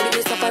 Baby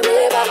this a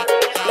forever.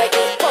 Make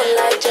it run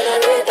like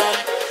generator.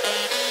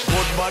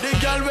 Good body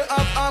girl we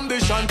have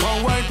ambition.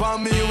 Come wine for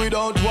me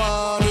without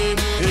warning.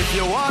 If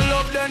you want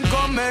love then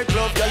come make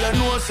love. Girl you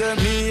know say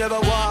me ever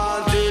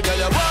want it. Girl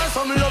you want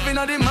some love in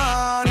the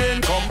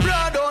morning. Come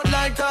blood out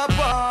like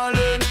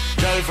tarpaulin.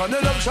 Girl from the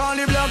love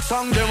Charlie Black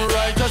song them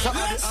right.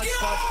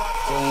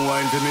 Come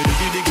wine for me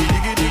diggy diggy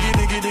diggy diggy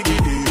diggy diggy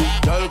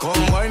diggy. Girl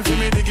come wine for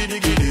me diggy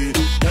diggy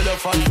diggy. Girl you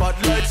fat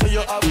like say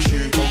you have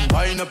shit. Come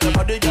wine up your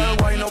body girl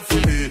wine up for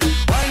me.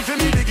 Wine for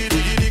me diggy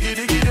diggy diggy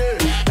diggy diggy.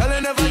 Girl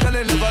you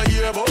never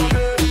hear about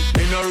me.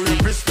 In a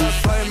rapist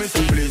that's why me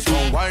say please.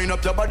 Come wine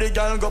up your body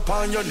girl go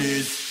on your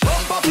knees.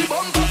 Bump off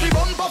roll.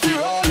 Bump off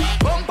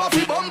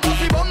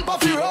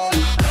roll.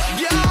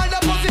 Girl the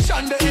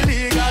position the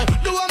illegal.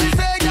 Do what me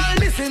say girl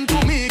listen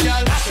to me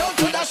girl.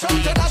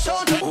 Dash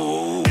out.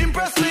 Oh.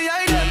 Impress me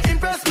I them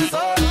impress me so.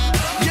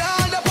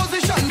 Girl the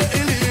position the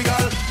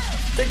illegal.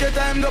 Take your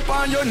time up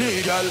on your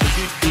knee girl.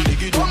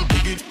 Dig it, dump,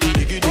 dig it,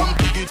 dig it, dump,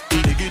 dig it,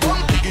 dig it,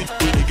 dump, dig it,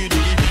 dig it,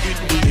 dig it,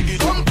 dig it,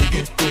 dump, dig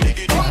it, dig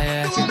it,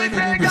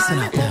 dump. Listen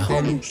up now.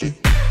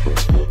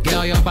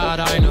 Girl, you're bad,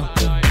 I know.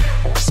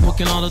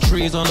 Smoking all the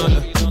trees on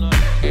under.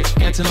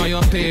 Getting all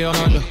your pay on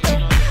under.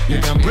 You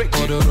can break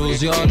all the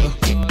rules, you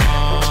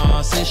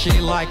know. Say she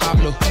like a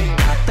blue.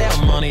 I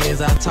tell money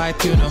is a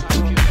type, you know.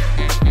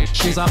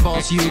 She's a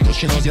boss, you, but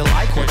she knows you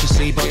like what you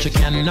see, but you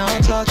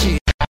cannot touch it.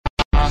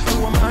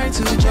 Who am I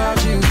to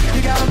judge you?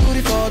 You got a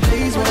booty for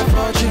days when I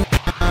brought you.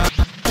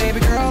 Baby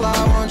girl,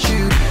 I want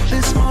you.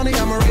 This morning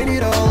I'ma rain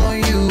it all on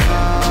you.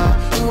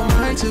 Who am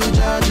I to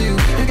judge you?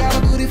 You got a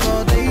booty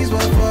for days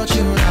when I brought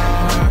you.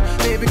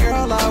 Baby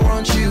girl, I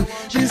want you.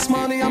 This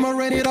morning I'ma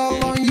rain it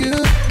all on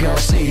you. Girl,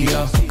 see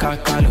ya,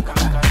 kakalu.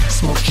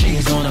 Smoke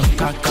cheese on a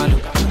kakalu.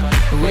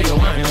 With your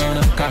wine on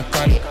a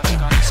kakalu.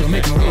 So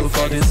make a roll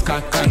for this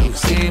kakalu.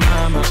 See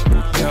mama,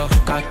 girl,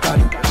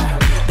 kakalu.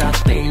 That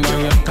thing on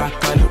your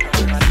kakalu.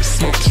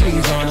 Smoke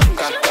cheese on a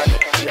kakalu.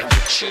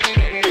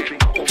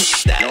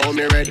 Now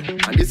me ready,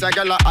 and this a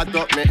girl a hot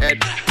up me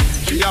head.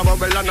 She a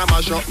bubble and a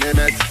mash up me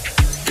neck.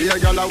 Be a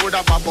girl a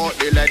woulda pop out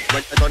the leg.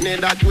 When you turn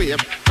in that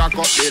wave, cock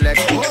up the leg.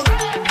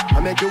 I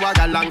make you a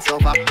galang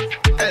suffer.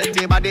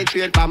 Healthy body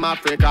trade from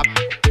Africa.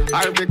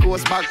 Ivory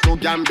Coast back to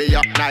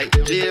Gambia.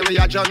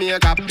 Nigeria,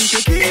 Jamaica. You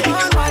keep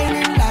on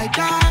whining like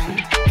that.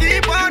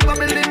 Keep on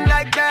bubbling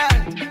like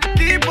that.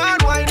 Keep on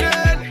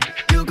whining.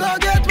 You go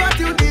get what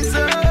you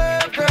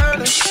deserve,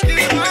 girl.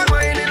 Keep on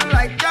whining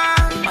like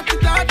that.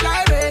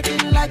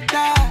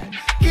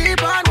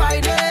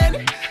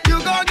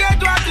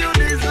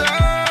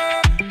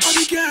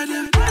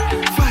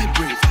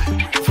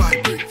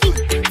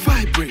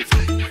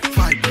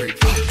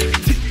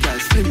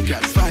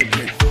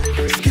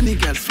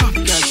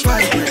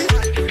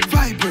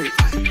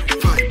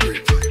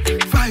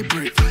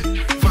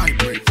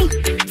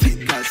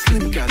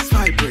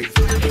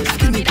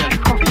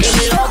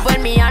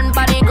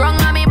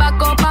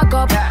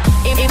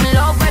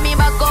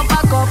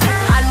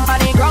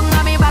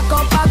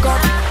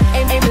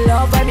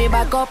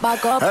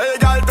 back up. Hey,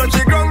 girl, touch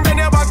the ground, then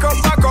you back up,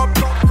 back up.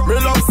 Me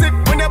love sick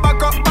when you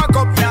back up, back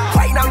up.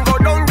 Fine and go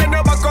down, then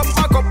you back up,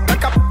 back up,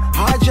 back up.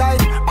 Hard drive,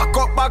 back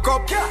up, back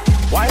up.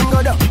 Wine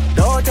go down,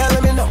 don't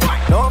tell me no.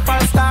 No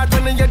fast start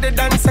when you the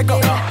dance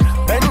go.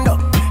 Bend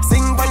up,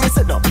 sing when you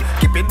sit up.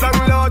 Keep it down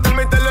low, tell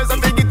me tell us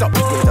to pick it up.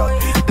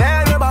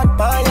 Then you back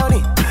by your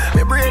knee.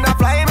 Me brain a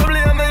fly, me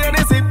blame me on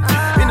the sip.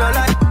 Me no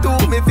like to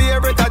me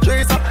favorite a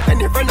tracer.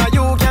 Any friend of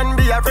you can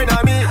be a friend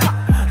of me.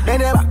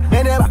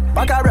 Bend it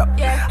back up.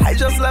 I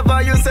just love how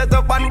you set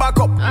up and back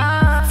up.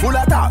 Full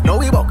of talk, now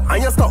we buck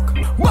and you stuck.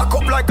 Back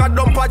up like a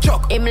dumper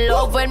truck. Him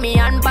love when me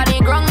and body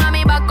ground and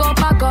me back up,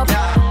 back up.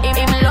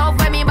 Him love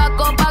when me back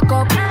up, back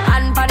up.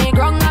 And body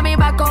ground and me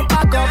back up,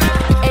 back up.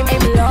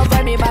 Him love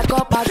when me back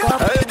up, back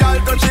up. Hey, girl,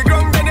 touch the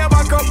ground, then you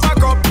back up,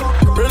 back up.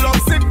 We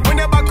love sick when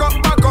you back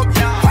up, back up.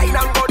 Fine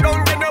and go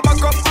down, then you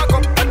back up, back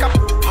up, back up.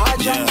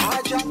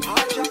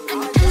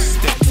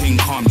 Step ting,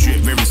 calm drip,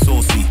 very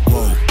saucy.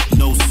 Whoa,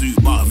 no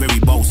suit but very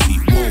bossy.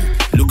 Whoa,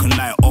 looking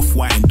like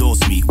Off-White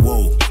endorse me.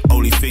 Whoa,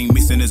 only thing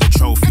missing is a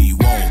trophy.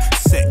 Whoa,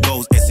 set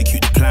goals,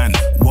 execute the plan.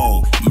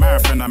 Whoa,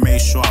 marathon I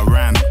made sure I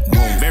ran.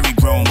 Whoa, very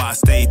grown but I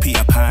stay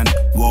Peter Pan.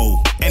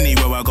 Whoa,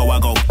 anywhere I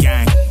go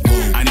gang.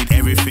 Whoa, I need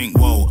everything.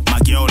 Whoa, my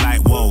girl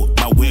like whoa,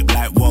 my whip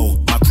like whoa,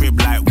 my crib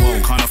like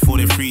whoa. Can't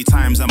afford it 3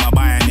 times, am I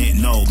buying it?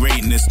 No,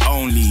 greatness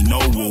only. No,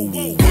 whoa,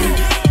 whoa,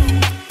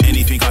 whoa.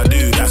 Anything I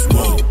do, that's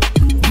whoa.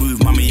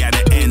 Move mommy at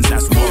the ends,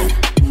 that's whoa.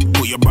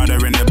 Put your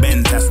brother in the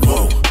Benz, that's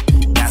whoa.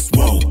 That's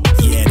whoa,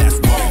 yeah, that's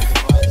whoa.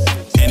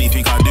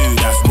 Anything I do,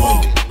 that's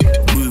whoa.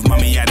 Move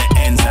mommy at the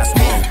ends, that's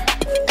whoa.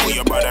 Put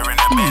your brother in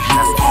the Benz,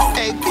 that's whoa.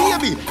 Hey,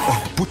 baby,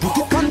 put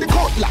it on the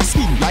cutlass,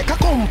 spin like a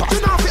compass.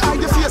 You know if you hide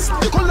your face,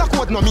 the color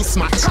code no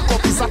mismatch. Cock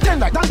up is a 10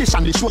 like Dandish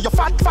and they show your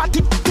fat,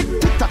 tick, tick,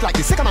 tick, tack like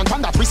the second hand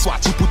on that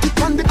wristwatch. You put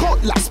it on the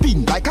cutlass,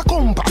 spin like a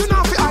compass. You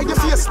know if you hide your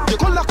face, the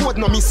color code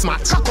no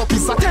mismatch. Cock up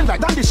is a 10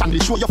 like Dandish and they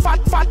show your fat,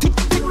 tick,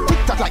 tick, tick,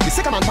 tack like the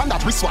second hand on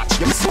that wristwatch.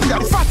 You so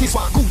the fattest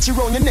one, Gucci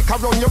round your neck,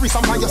 around your wrist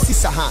and by your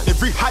sister hand.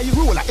 Every high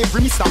roller,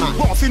 every Mr. Man.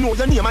 Want to know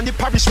your name and the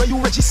parish where you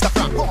register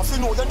from. Want to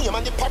know your name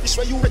and the parish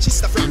where you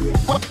register from.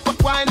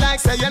 Wine like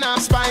say you're not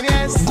spine,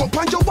 yes. Go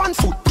on your 1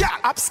 foot, yeah,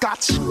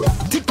 upscotch.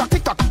 Tick tock,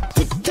 tick tock,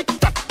 tick tick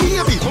tock.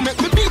 Baby, come make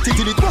me beat it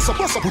till it bust up.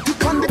 Put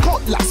it on the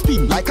cutlass,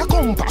 spin like a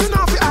compass. You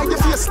know if you hide your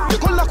face, the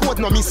color code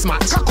no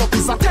mismatch. Cock up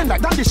is a 10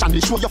 like Dandish and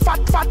they show your fat,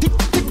 tick,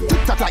 tick,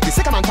 tick, tack like the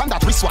second hand on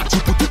that wristwatch. You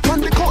put it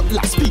on the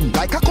cutlass, spin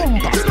like a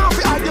compass. You know if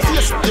you hide your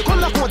face, the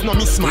color code no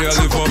mismatch.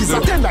 Cock up is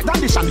a 10 like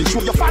Dandish and they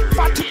show your fat,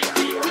 tick, tick,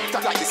 tick,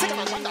 tack like the second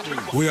hand on that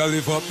wristwatch. We all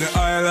live up the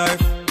high life.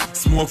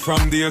 Smoke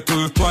from day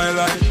till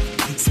twilight.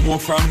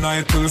 Smoke from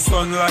night till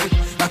sunlight.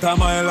 That a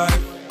my life.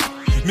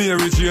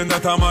 Mary Jane,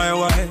 that a my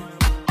wife.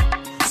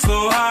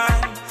 So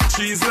high,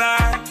 she's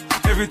like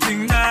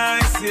everything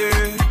nice,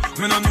 yeah.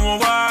 Me no know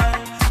why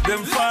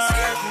them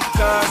fight.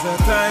 Cause the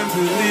time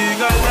to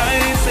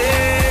legalize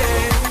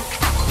it.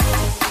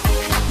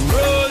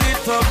 Roll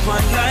it up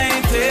and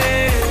light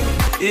it.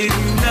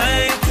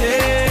 Ignite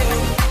it.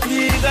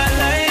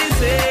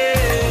 Legalize it.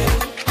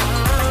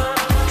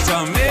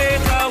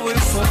 Jamaica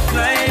will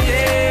supply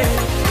it.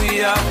 We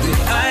have the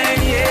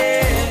iron,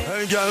 yeah.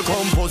 Hey girl,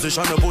 come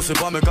position the pussy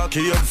for me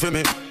cocky head for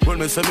me. When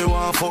me say me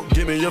want fuck,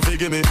 give me, you fi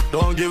give me.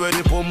 Don't give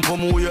any pum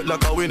pum weight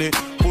like a winnie.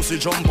 Pussy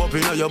jump up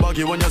in your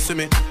baggy when you see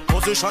me.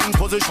 Position,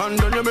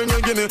 then you bring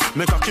you give me.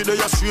 Me cocky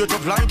there straight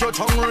up like your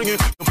tongue ringing.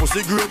 Your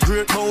pussy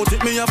great, mouth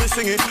it me have it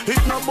singing.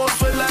 It no bust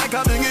feel like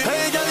a bingy.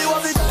 Hey girl, you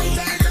have it tight,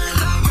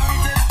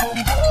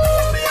 pum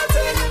pum. Me a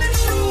taking it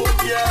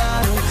shoot,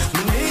 yeah.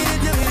 Me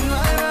need you in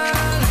my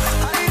world.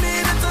 I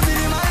need it to be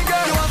my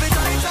girl. You have it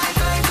tight,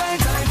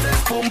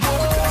 pum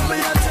pum. Me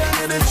a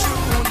taking it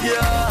shoot,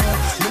 yeah.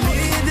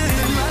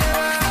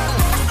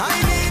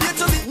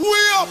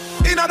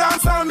 a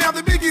dancehall, me have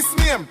the biggest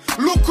name.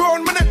 Look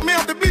round my neck, me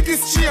have the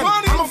biggest chain.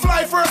 I'm a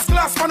fly first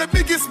class on the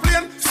biggest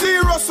plane.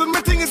 Serious and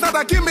me thing is not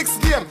a gimmicks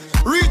game.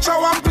 Reach a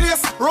one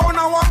place, round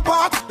a one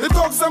part. The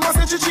dogs them a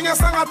say chiching a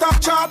song a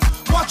top chart.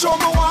 Watch how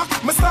me walk,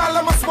 my style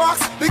them a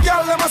sparks. The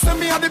girl them a say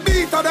me at the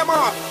beat of them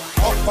heart.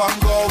 Up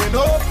and going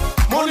up.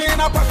 Money in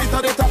a pocket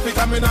of the topic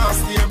and me not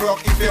stay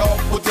broke. If you up,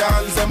 put your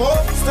hands them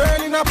up.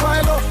 Sterling a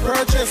pile up,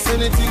 purchase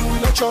anything we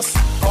not trust.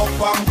 Up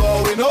and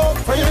going up.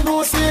 For you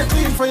know see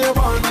clean for your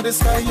born and the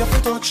sky you fi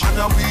touch.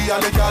 And we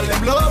all the girl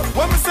them love.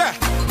 What me say?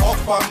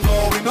 Up and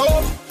going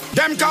up.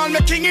 Them call me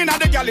king in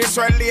the gal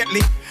Israel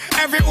lately.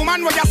 Every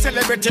woman where you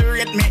celebrate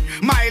rate me.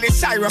 Miley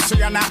Cyrus,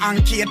 Rihanna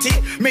and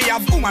Katie. Me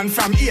have woman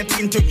from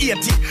 18 to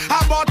 80.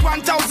 About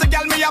 1,000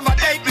 gal me have a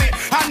date me.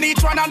 And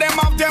each one of them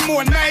have them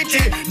own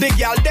 90. The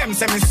gal them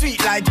say me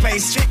sweet like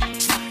pastry.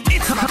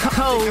 It's not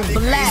cold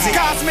black.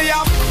 Cause me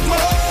have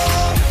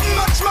more,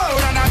 much more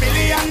than a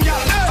million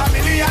gal. A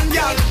million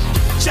gal.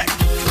 Check,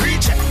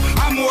 recheck.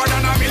 I'm more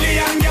than a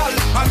million gal.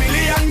 A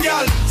million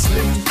gal.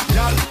 Slim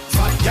gal,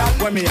 fat gal.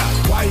 When me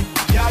have white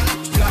gal,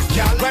 black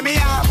gal. When me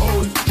have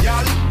old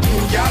gal,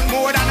 new gal.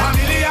 More than a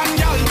million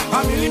gal.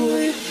 A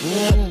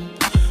million.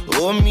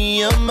 Oh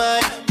me oh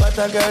my, what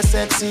a girl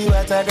sexy,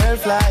 what a girl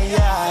fly,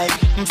 yeah.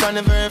 From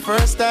the very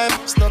first time,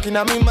 stuck in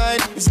my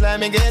mind, it's like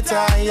me get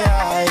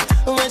high.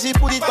 When she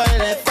put it on the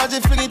left, and she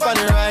fling it on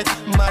the right,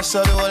 mash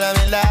up the whole of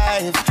my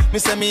life. Me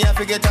say me have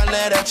to get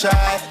another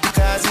try,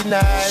 because it's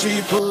nice.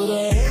 She put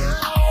her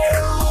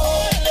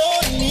hand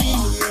on me.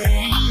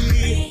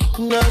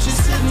 Now she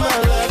said my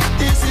life,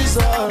 this is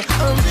all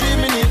I'm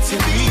dreaming it to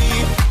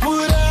be.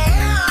 Put her hand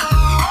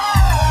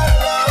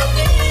on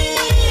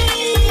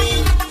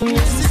me.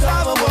 This is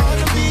how I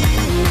wanna be.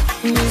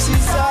 This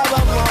is how I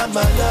want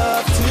my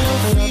love to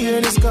be. Fear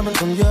is coming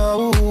from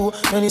you,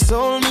 and it's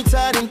hold me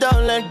tight and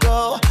don't let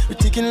go. We're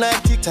ticking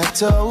like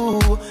tic-tac-toe.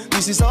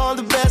 This is all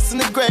the best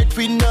and the great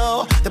we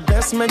know. The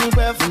best man you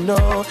ever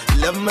know.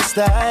 Love my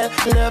style,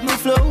 love my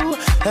flow,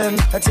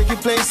 and I take you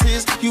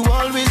places you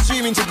always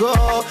dreaming to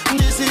go.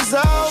 This is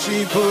how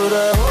she put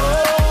her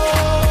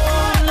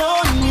hold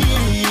on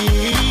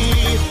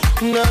me.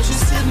 Now she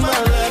said my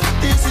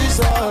life, this is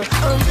all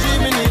I'm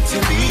dreaming it to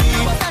be.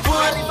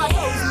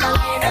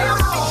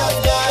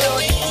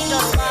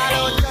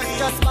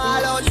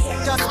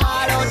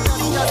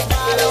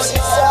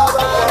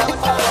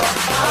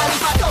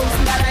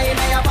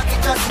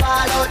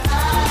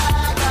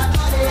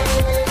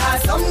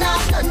 Some not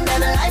done,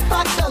 them life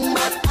back down,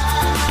 but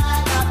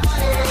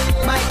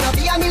might not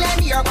be a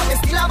millionaire, but me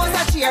still have us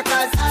a cheer,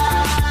 cause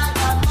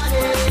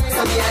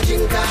so me a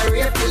drink and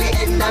rave till the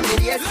end of me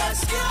days.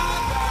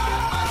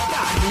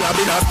 Me a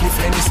bill of spliff,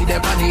 and see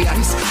them on the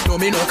ice. No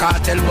me no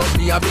cartel, but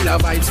me a bill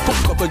of vibes. Put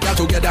couple girl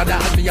together,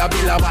 that me a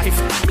bill of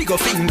wife. Me go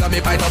finger,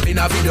 me pipe up in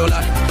a video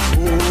like.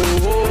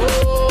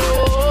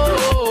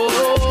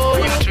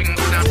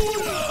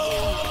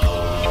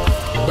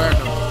 Burn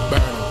up,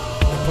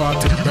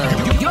 party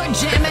burn. You're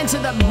jamming to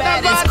the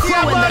baddest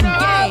crew in the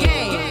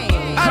game.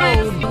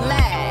 Cold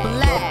Black.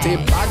 The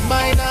bad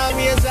mind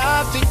always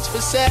have things to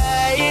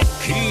say.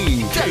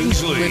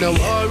 Kingsley. We don't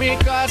worry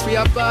cause we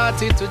a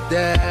party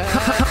today.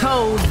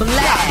 Cold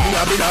Black. Me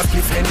a bill of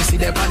spliff, and see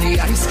them on the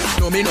ice.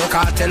 No me no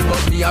cartel,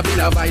 but me a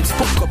bill of vibes.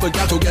 Put couple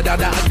girl together,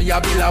 that me a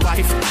bill of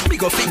wife. Me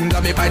go finger,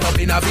 me pipe up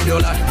in a video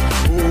like.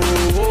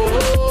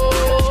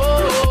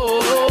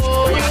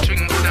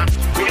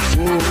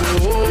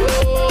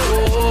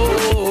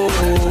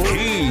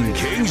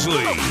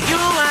 Kingsley. You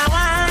are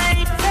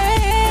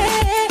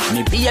wifey.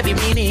 Me baby,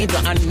 me need you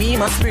and me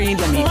must breathe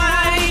when me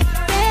wifey.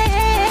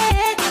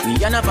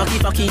 Me and a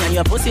fucky and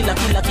your pussy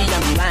lucky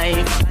and me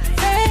wife.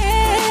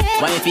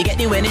 Why if you get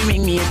the wedding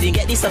ring, me if you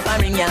get the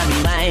suffering, yeah,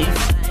 me wife.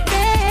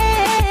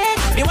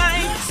 Me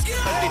wife.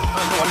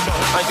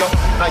 Ayo,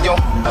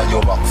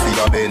 back for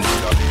your bend.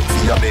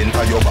 Ayo, back for your bend.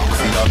 Ayo, back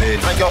for your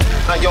bend. Ayo,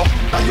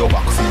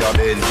 back for your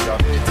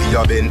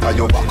bend.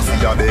 Ayo, back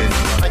for your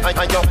bend. Ayo,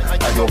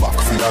 back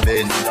for your bend.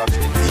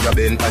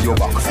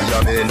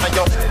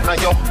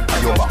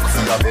 Ayo, back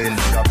for your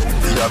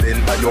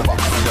bend. Ayo,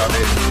 back for your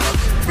bend.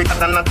 We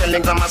got a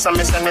telegram as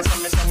a send it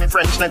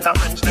French letter.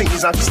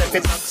 Please accept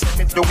it.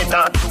 Do it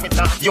that.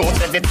 You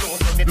said it.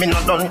 Me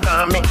not done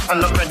call me. I'm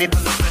not ready.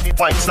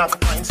 Wine snack.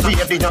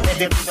 Ready your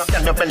edit.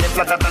 Tell your belly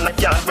flatter than a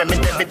yard when me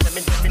debit.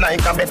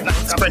 Like a bed.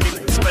 Spread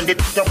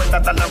it. You will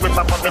that and a rip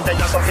up in there.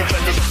 You're so fit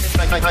ready.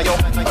 Ayo,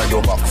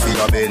 back for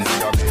your bend.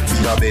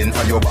 Ayo, back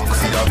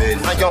for your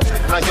bend. Ayo,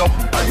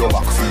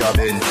 back for your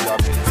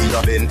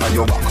bend.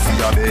 Ayo, back for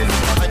your bend.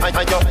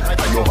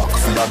 Ayo, back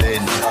for your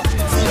bend.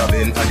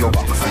 Ayo,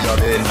 back for your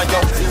bend. Ayo,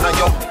 back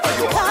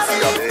for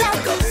your bend.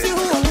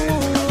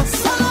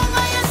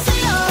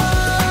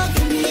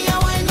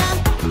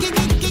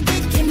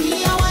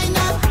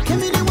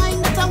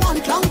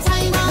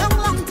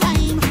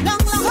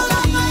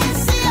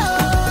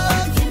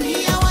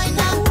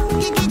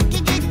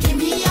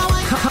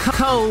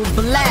 Cold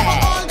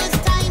Black.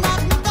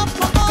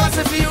 Cause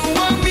if you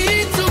want me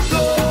to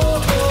go,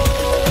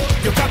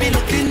 you can be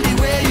looking the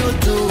way you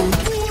do.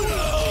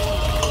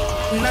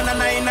 Na.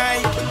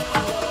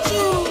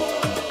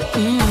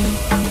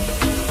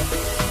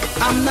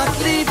 I'm not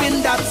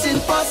leaving, that's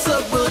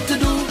impossible to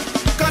do.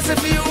 Cause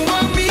if you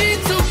want me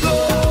to go,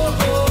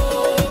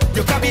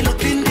 you can be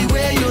looking the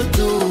way you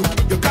do.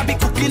 You can be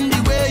cooking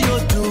the way you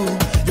do.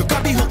 You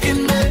can be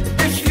hooking me.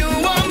 If you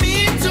want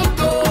me to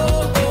go,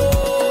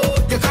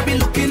 you can be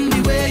looking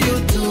the way you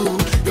do.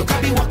 You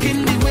can be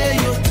walking the way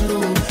you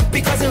do.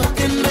 Because you're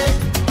hooking me.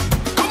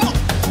 Come on.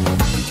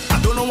 I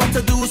don't know what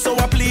to do, so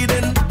I'm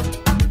pleading.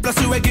 Plus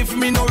you ain't give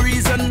me no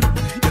reason.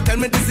 You tell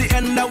me this is the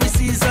end of the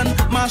season.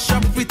 Mash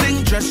up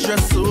everything, dress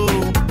so.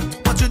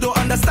 But you don't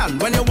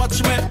understand when you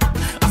watch me.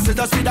 I said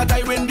I see that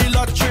I win the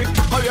lottery.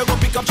 How you go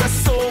pick up dress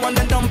so and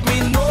then dump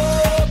me? No,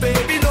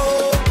 baby,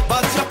 no.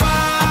 But you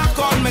pack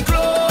all my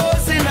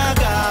clothes in a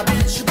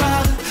garbage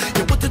bag.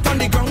 You put it on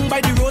the ground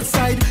by the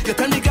roadside. You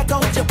tell me get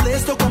out your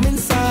place to come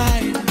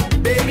inside.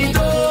 Baby,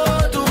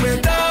 don't do me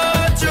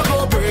that. You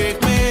go break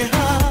my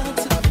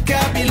heart.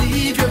 Can't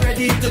believe you're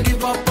ready to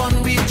give up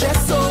on me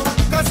just so.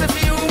 Cause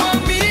if you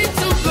want me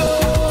to go,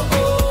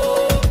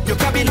 you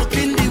can be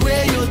looking the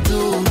way you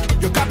do.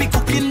 You can be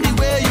cooking the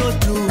way you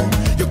do.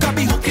 You can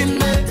be hooking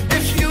me.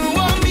 If you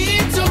want me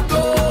to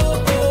go,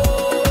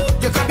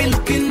 you can be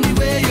looking the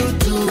way you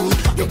do.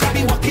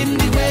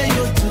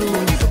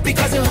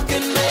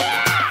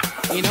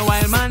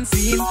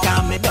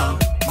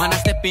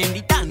 up in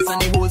the dance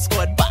and the whole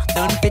squad back.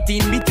 Don't fit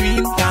in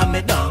between, calm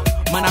it down.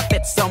 Man, I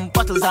fetch some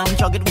bottles and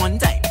chug it one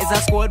time. It's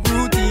a squad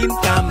routine,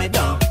 calm it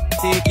down.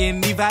 Take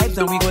in the vibes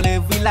and we go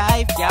live we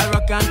life. Yeah,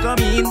 rock and come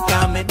in,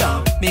 calm it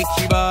down. Make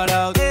she ball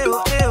out, ew,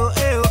 ew,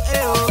 ew,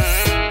 ew.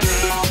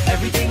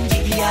 Everything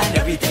jiggy and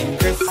everything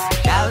crisp.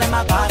 Y'all them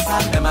a pass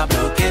and them a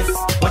blow kiss.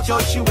 Watch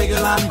out she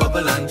wiggle and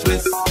bubble and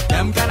twist.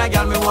 Them kind of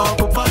gal me walk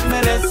up on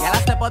me list. Y'all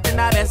step out in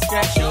a best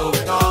dress, show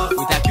it off.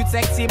 With a cute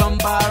sexy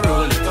bumper,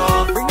 roll it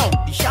off. Bring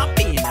out the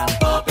champagne and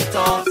pop it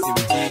off. See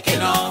we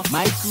taking off.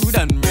 My crew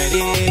done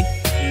ready,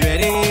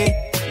 ready,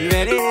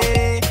 ready.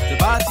 The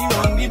party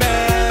on the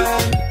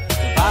band,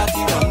 the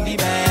party on the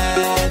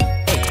band.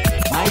 Hey,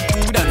 my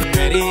crew done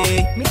ready,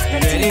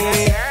 ready,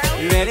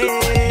 ready.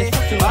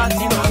 The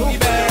party on the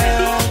band.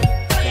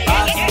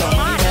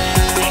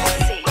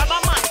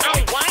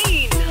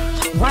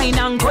 Wine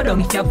and go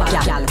down if you're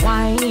bad, gal.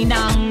 Wine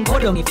and go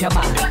down if you're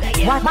bad.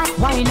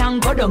 Wine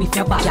and go down if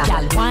you're bad,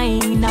 gal.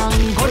 Wine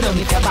and go down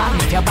if you're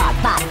bad, if you're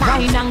bad.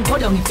 Wine and go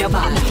down if you're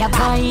bad.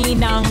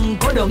 Wine and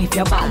go down if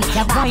you're bad.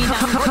 Wine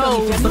and go down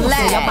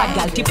if you're bad,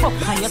 gal. Tip up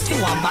and you two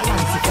and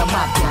balance if you're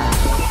bad, gal.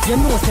 You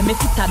know, say me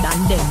fitter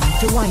than them.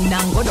 To wine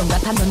and go down,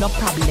 that I no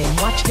problem.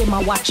 Watch them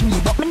and watch me,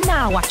 but me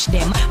nah watch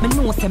them. Me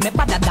know, say me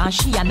better than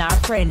she and her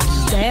friend.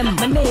 Them,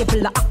 me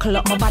navel a huckle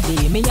up my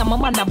body. Me and my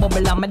man a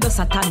bubble and me just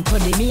a tan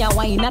today. Me a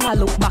wine and I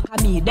look back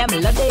at me. Them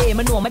la day,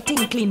 me know me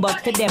think clean, but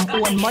for them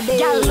own my day.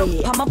 Y'all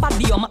look at my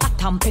body on my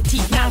atom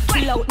petite. Now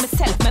kill out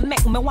myself, me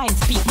make me wine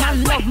speak.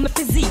 Man love me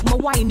physique, my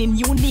whining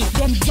unique.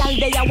 Them y'all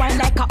they a wine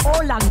like a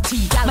old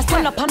auntie. Me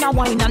stand up on a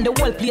wine and the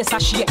whole place a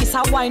shake. It's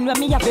a wine where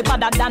me have it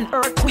better than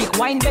earthquake.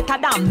 Wine better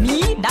than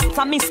me, that's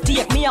a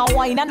mistake. Me a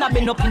wine and I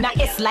been up in a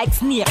S like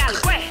snake.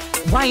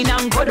 Wine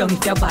and go down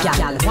if you're bad,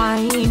 gal.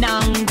 Wine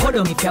and go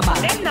down if you're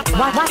bad.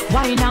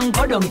 Wine and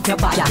go down if you're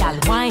bad, gal.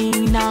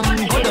 Wine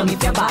and go down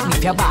if you're bad,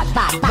 if you're bad.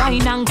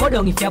 Wine and go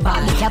down if you're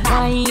bad.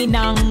 Wine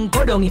and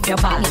go down if you're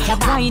bad.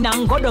 Wine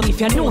and go down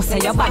if you know say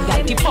you're bad,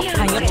 gal. Tip up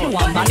and you two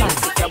and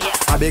balance.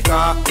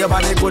 Because your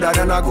body gooder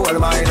than a gold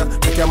mine.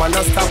 Make your man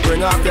not stop,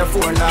 bring up your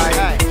phone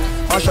line.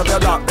 Mash up your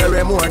block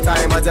every more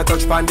time. As you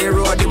touch pan the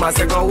road, you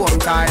must go one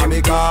time.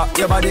 Because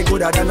your body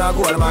gooder than a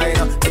gold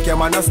mine. Make your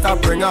man not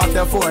stop, bring up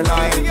your phone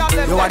line.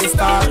 You are the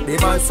star, the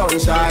man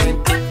sunshine.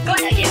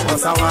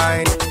 What's a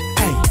wine?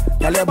 Hey,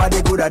 tell your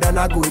body gooder than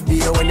a good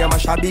day. When you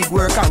mash a big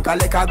work and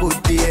collect a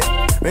good pay.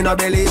 Me no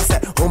believe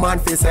say woman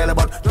fi sell,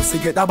 but just to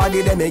get a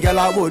body them me girl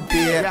a would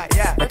pay.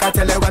 Make I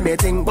tell you what me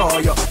think boy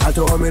you. I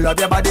told me love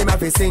your body, me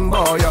fi sing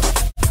boy you.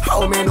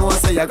 How me know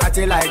say you got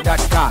it like that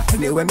car?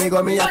 Anyway me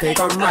go me a take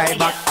come right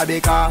back.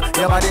 Because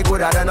your body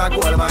gooder than a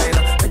gold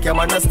mine. Make your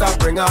man not stop,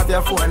 bring out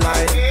your phone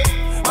line.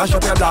 Mash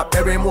up your block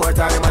every more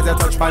time. As you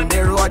touch pan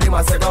the road, you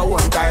must say go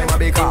one time.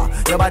 Because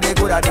your body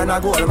gooder than a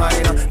gold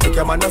mine. Make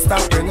your man not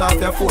stop, bring out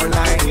your phone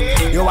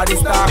line. You are the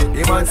star,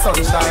 the man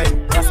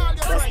sunshine.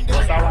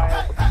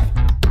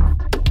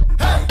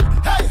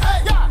 Hey,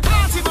 yeah,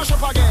 party mash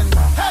up again.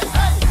 Hey,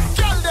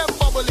 girl them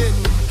bubbling.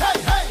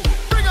 Hey,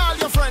 bring all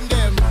your friend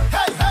them.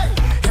 Hey,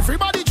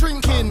 everybody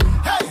drinking.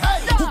 Hey,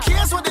 who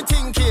cares what they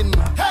thinking?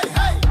 Hey,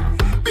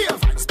 beer,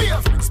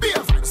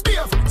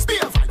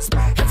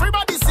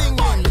 everybody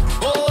singing.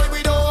 Oh,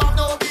 we don't have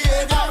no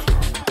behavior.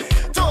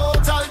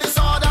 Total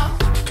disorder.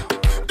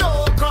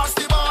 Don't cross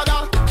the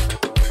border.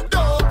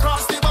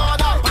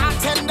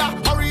 Bartender,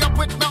 hurry up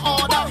with my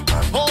order.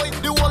 Oh,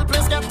 the whole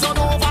place get turned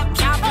over.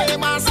 Can't play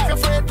mass if you're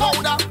afraid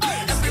powder.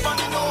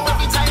 Everybody know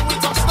every time we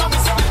touch them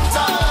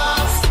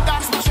splinters.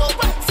 That's my show.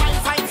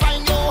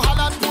 Fine, yo,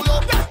 Holland pull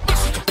up.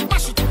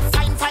 Mash it,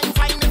 fine.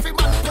 Every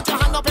man put your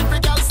hand up, every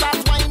girl start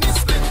whining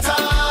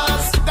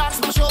splinters. That's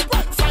my show.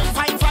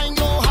 Fine,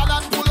 yo,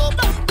 Holland pull up.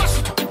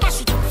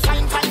 Mash it,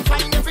 fine.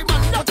 Every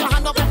man put your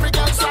hand up, every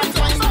girl start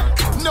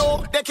whining.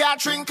 No, they can't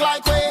drink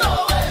like we.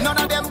 None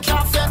of them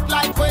can't fit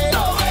like we.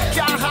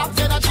 Can't have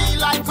energy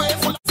like we.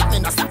 Full of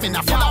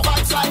stamina, full of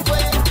vibes like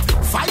we.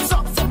 Vibes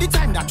up from the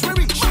time that we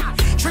reach.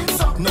 Drinks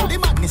up, now the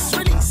madness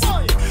release.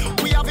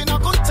 We having a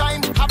good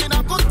time.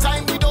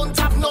 We don't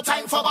have no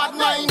time for bad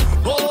mind.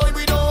 Boy,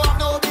 we don't have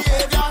no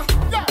behavior.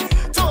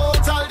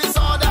 Total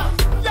disorder.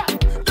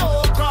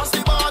 Don't cross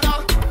the border.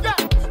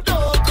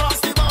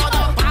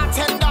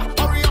 Bartender,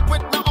 hurry up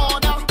with my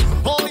order.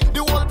 Boy,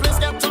 the whole place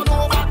get turned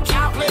over.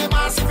 Can't play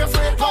mass if you're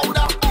afraid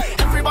powder.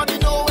 Everybody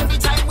know every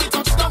time we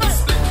touch them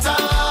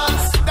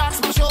splinters. That's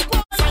my show.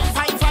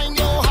 Fine,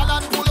 yo,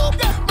 Holland pull up.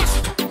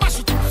 Mash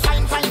it,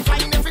 fine.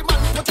 Every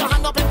man put your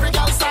hand up, every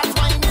girl start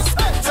whining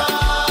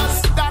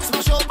splinters. That's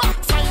my show.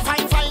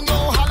 Fine, yo,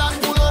 Holland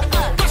pull up.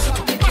 Mash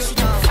it,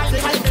 fine.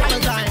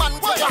 Every man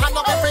put your hand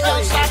up, every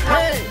girl start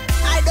whining.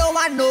 I don't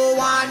want no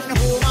one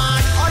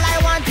woman. All I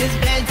want is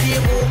plenty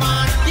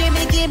woman.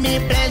 Give me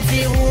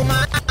plenty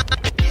woman.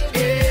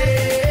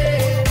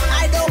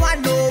 I don't want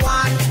no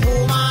one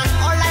woman.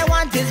 All I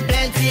want is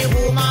plenty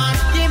woman.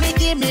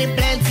 Give me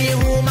plenty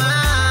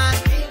woman.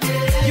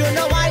 You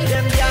know why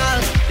them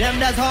girls, them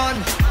that's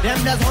on.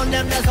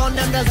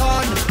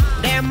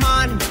 Them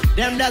man,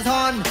 Them that's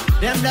on,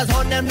 them that's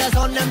on, them that's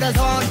on, them that's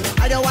on.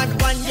 I don't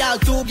want 1 girl,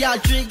 2 girl,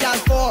 3 girl,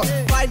 4,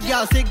 5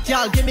 girl, 6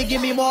 girl,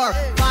 give me more.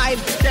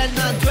 5, 10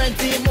 and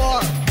 20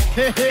 more.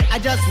 I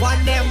just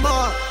want them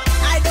more.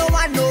 I don't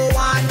want no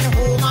one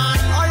woman.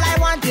 All I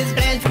want is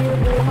plenty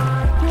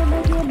woman. Give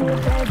me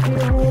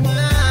plenty woman.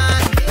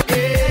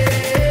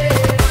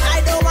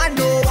 I don't want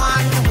no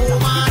one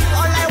woman.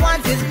 All I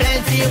want is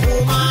plenty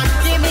woman.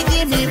 Give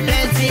me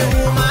plenty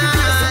woman.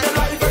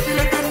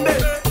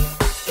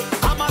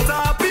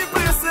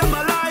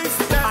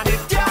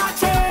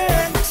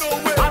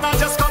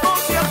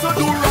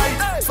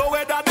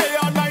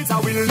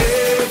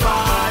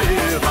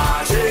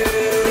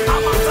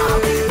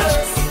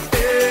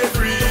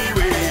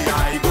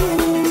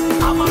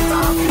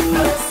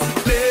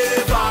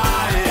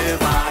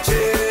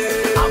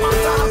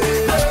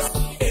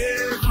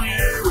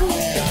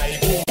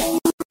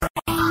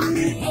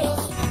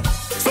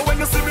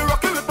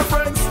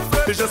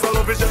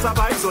 It's just a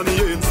vibes on the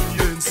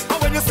ends.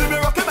 And when you see me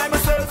rocking by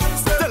myself,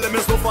 tell them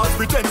it's no false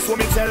pretense, so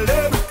me tell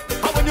them.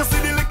 And when you see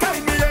the liquor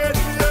in me head,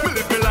 me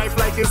live me life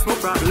like it's no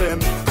problem.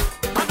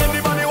 And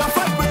anybody who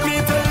fight with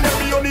me, tell them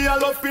me only I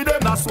love for them.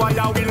 That's why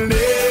I will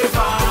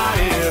never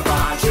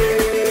ever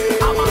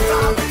change. I'm on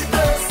top of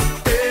this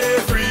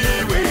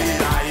everywhere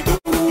I go.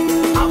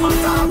 I'm on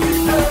top of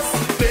this,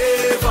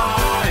 never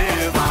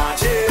ever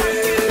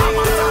change. I'm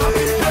on top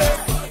of this.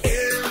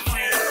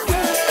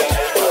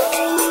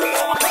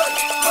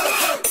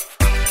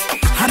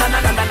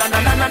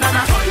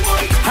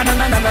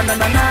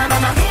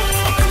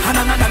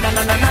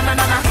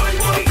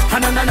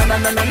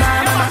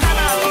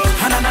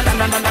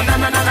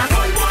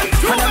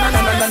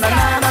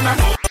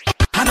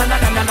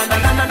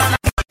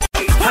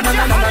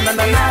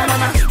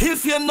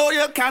 If you know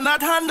you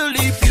cannot handle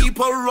the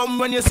people, run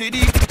when you see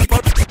the people.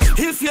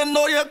 If you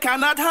know you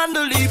cannot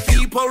handle the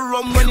people,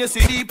 run when you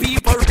see the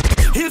people.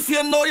 If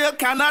you know you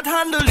cannot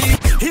handle it,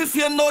 if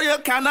you know you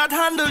cannot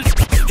handle it,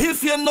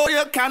 if you know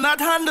you cannot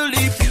handle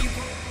it,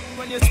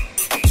 when you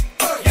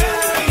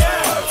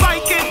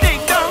fight it,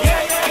 take down.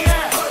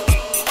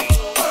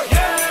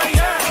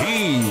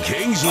 King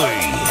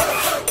Kingsley.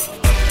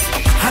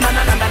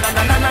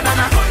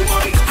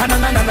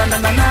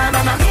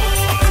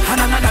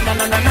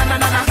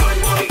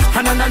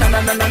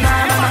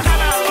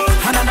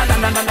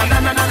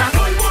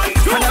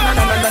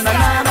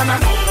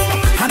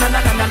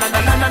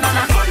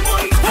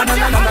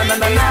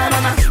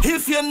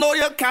 If you know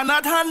you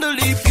cannot handle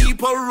the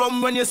people,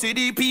 run when you see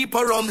the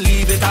people, run,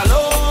 leave it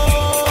alone.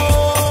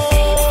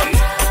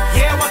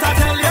 Yeah, what I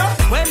tell you,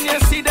 when you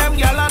see them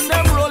gyal and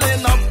them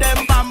rolling up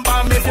them bam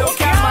bam, if you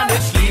can't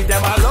manage, leave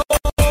them alone.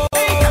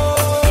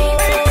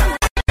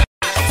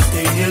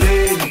 Stay in your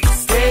lane,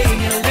 stay in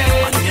your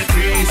lane, back in your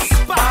crease,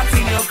 back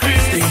in your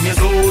crease, stay in your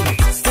zone,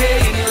 stay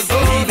in your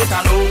zone, leave it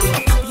alone.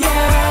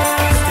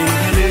 Yeah, stay in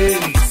your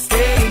lane,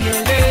 stay in your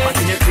lane, back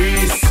in your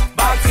crease,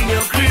 back in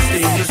your crease,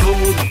 stay in your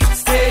zone,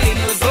 stay in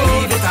your zone,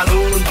 leave it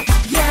alone.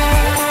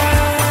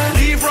 Yeah,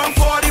 leave rum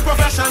for the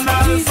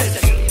professionals,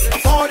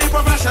 for the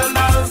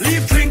professionals,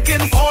 leave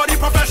drinking for the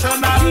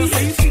professionals,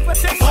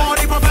 for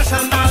the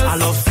professionals. I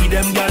love see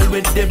them girl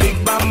with the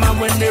big bam and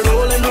when they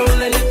rolling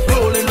it.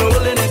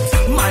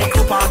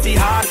 Micro party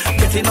hard,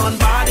 getting on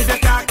bad. If you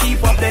can't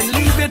keep up, then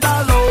leave it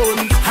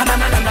alone.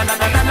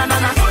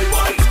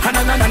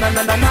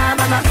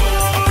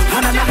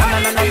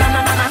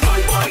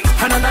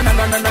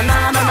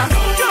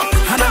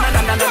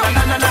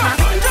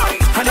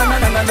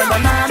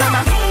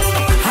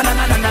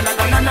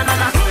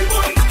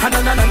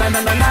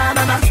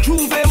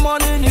 Juve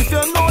morning, if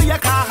you know you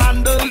can't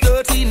handle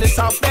dirtiness,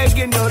 I'm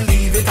begging you,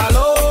 leave it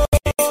alone.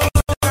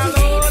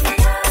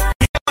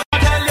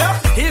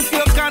 If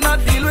you cannot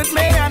deal with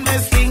me and my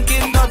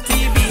stinking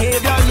dirty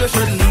behavior, you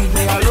should leave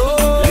me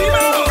alone.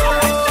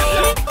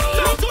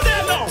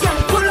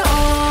 Pull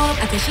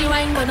up, I tell she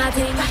wine for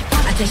nothing.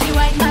 I tell she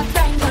wine back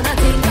time for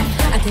nothing.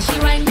 I tell she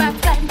wine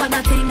back time for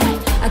nothing.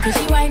 I tell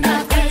she wine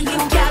back time, you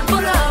can't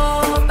pull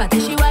up. I tell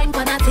she wine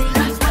for nothing.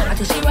 I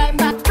tell she wine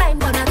back time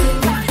for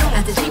nothing.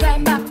 I tell she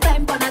wine back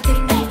time for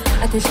nothing.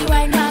 I tell she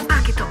wine back.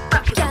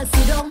 Can't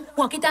sit down,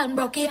 walk it and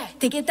broke it,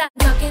 take it and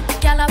tuck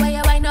it. Y'all way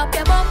you wind up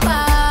your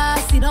bumper.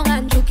 Sit down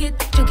and juke it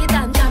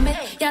and jam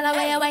it. Y'all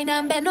way you wind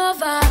and bend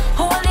over.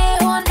 Whole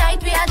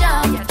night we are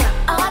jam.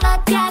 All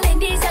that y'all in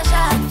this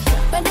session.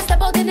 When they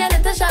step out in their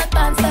little short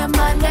pants, them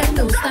man them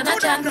don't stand a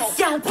chance.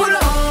 Y'all pull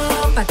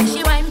up. I tell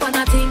she wine for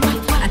nothing.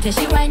 I tell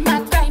she wine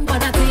back time for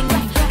nothing.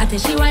 I tell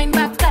she wine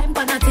back time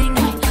for nothing.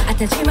 I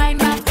tell she wine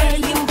back. Hey,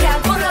 you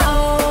can't pull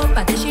up.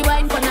 I tell she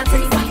wine for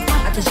nothing.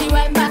 I tell she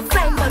wine back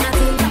time for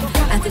nothing.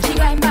 I tell she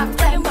wine back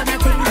time for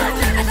nothing.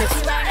 I tell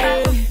she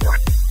wine.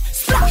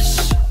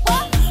 Splash.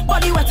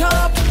 Body wet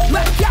up.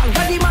 Wet girl,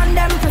 body man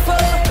them prefer.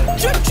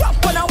 Drip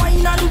drop on a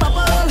wine and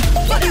bubble.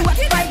 Body wet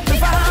like the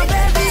fire,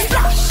 baby.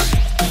 Splash.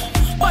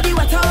 Body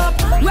wet up.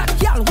 Wet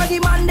girl, body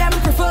man them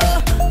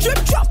prefer. Drip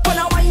drop on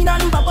a wine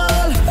and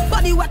bubble.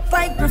 Body wet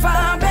like the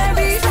fire,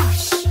 baby.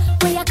 Splash.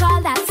 What you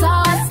call that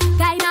sauce?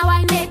 Kinda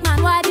wine make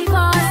man what you call.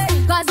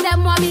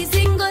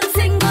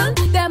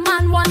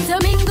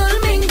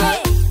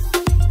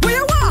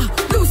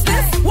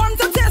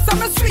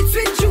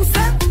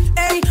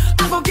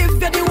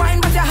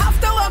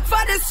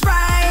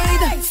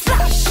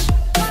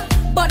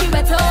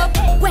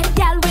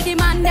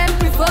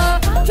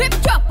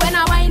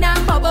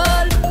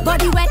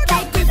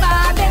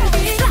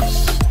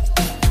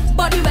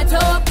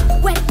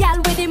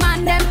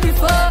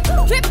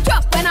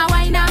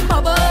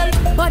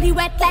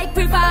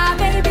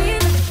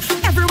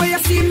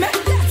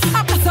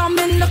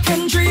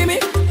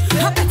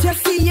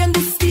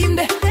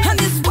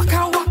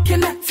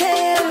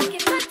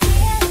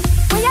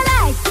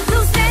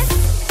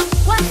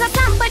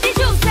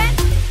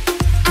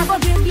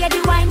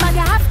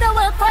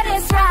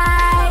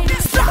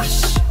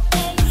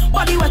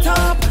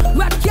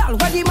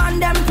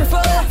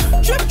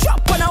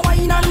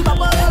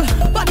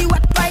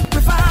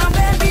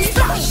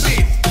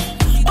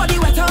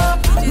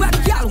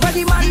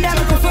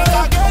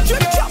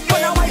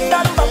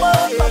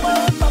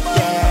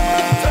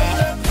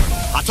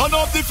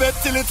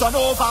 it turn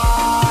over.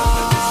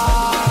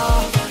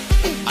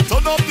 I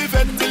turn up the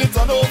vent till it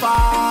turn over.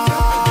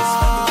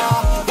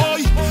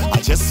 Boy, I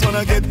just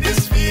wanna get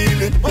this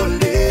feeling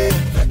only.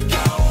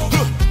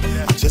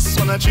 I just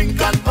wanna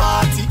drink and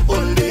party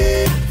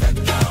only.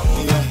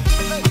 Yeah.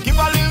 Give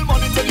a little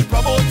money to the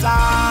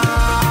promoter.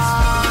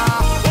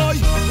 Boy,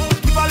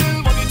 give a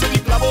little money to the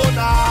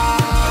promoter.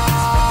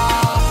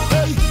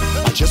 Hey,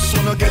 I just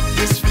wanna get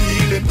this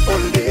feeling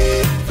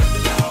only.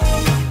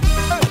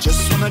 I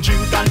just wanna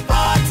drink and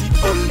party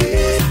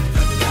only.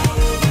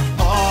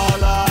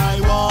 All I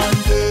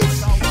want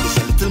is a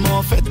little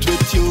more fete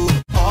with you.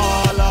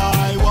 All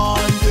I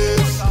want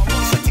is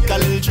a take a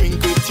little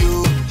drink with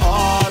you.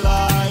 All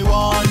I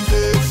want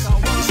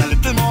is a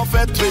little more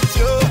fete with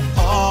you.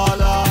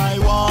 All I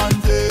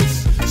want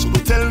is so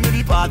don't tell me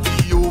the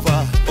party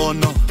over. Oh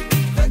no.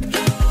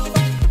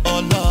 Oh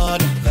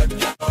Lord.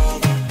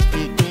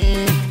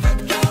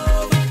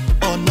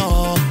 Oh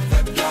no.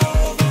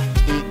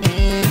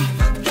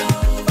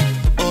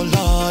 Oh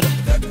Lord.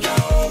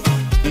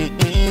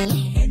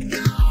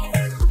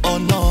 Oh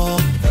no.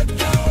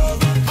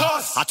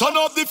 I turn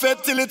up the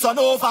fete till it's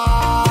over. I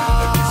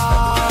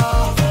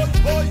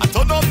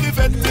turn up the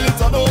fete till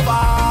it's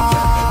over.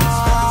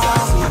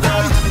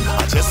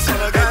 I just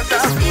wanna get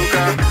this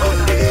feeling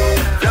only.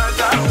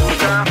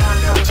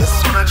 I just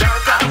wanna drink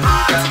that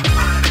party.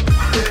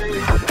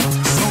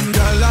 Some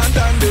girl and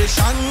then they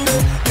shandy.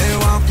 They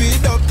want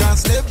feed up and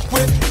slip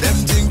with. Them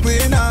think we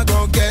not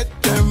go get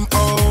them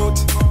out.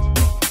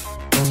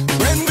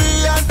 When we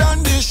are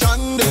done the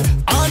shandy,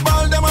 all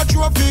ball them a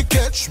trophy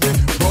catch me.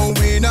 But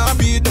we not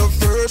be the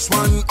first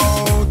one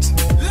out.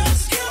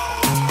 Let's go.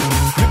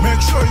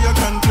 Make sure you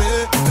can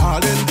play,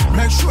 darling.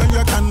 Make sure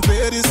you can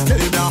play this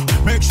game now.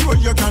 Make sure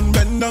you can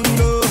bend down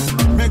low.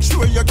 Make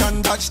sure you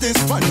can touch this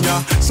one,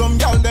 yeah. Some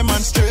girl them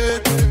on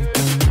straight.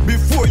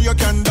 Before you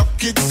can duck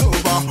it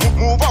sober.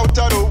 Move out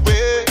of the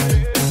way.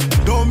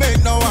 Don't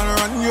make no one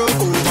run you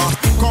over.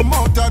 Come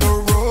out of the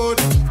road.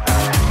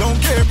 Don't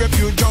care if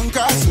you drunk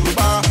or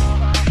sober.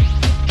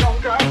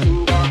 Drunk or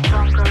sober.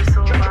 Drunk or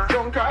sober.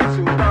 Drunk or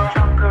sober.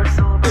 Drunk or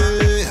sober.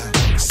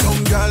 Yeah.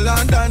 Some girl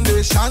and then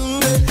they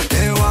shandy.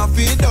 They want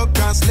feed up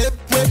and slip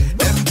with.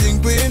 Them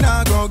think we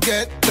not go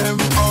get them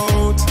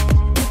out.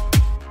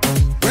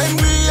 When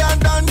we are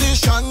done the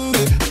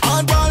shandy,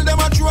 all ball them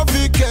a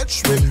trophy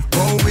catch me.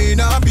 But we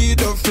not be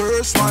the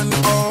first one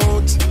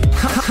out.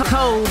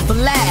 Cold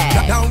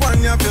black. That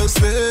one you feel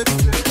sweet.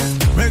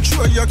 Make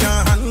sure you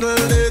can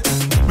handle it.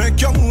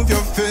 Make you move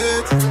your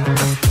feet.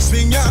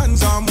 Swing your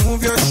hands and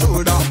move your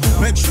shoulder.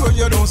 Make sure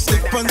you don't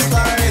slip and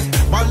slide.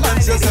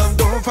 Balance yourself,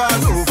 don't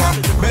fall over.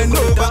 Bend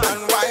over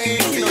and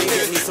whine. You know you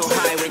get me so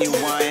high when you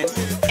whine.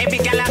 Every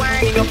girl I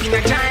whining up in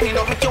a giant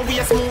up. Make your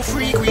waist move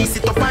free, grease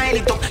it up, wind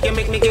it up. You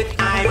make me get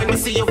high when me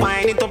see you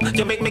wind it up.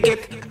 You make me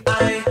get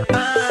high,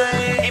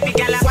 high. Every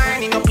girl I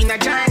whining up in a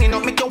giant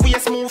up. Make your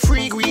waist move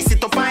free, grease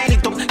it up, wind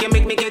it up. You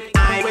make me get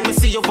high when me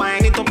see you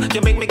wind it up.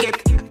 You make me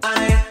get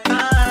high,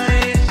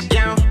 high.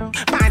 Yeah,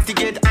 party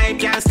get high,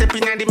 girl step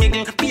in at the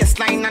middle.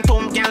 Baseline and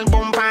thumb, girl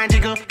bump and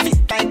jiggle.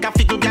 Fit like a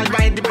figure, girl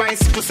ride the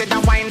bicycle. Said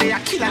that wine they a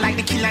killer like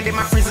the killer them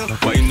a prison.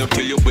 Wine up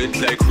till you wet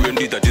like rain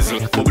did a diesel.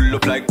 Bubble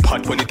up like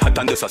pot when it hot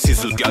and there's a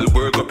sizzle. Girl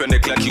work up your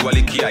neck like you a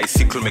licky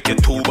icicle. Make you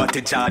two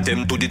body charge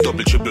them to the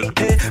double triple.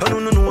 Hey, I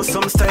don't know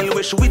some style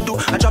where should we do?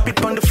 I drop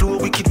it on the floor,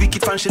 wicked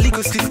fancy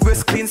little stiff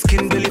breast, clean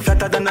skin, belly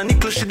flatter than a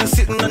nickel. She do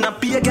sitting on a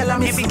beer, girl.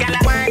 I'm every girl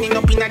winding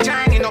up in a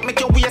giant up. Make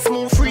your waist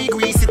move free,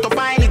 grease it up,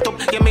 wind it up.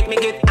 You make me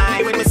get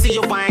high when we see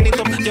you wind it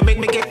up. You make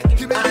me get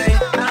high,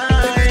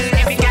 high.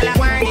 Every girl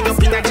winding up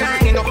in a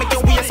giant up. Make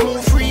your waist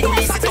move free,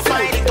 grease it up,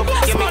 wind it up.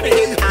 You make me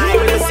get high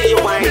when we see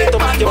you wind it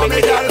up. You make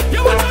me get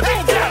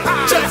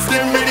high. Just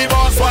give me the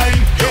boss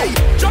wine. Hey,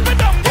 drop it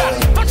down, girl.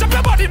 Touch up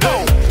your body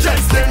now.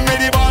 Just give me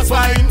the boss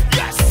wine.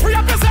 Yes, free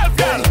up yourself,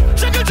 girl.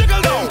 Jiggle,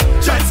 jiggle now.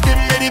 Just give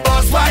me the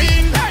boss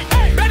wine. Hey,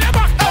 hey, bend your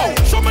back now.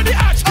 Show me the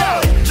arch,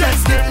 girl.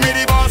 Just give me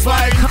the boss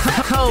wine.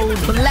 Cold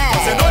black.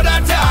 So know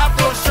that you have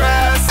no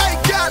stress. Hey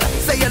girl,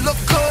 say you look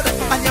good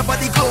and your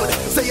body good.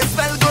 Say you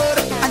smell good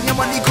and your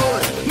money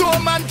good. No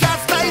man can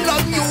style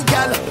on you,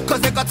 girl.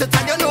 Cause they got it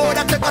and you know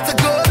that they got it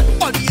good.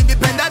 All the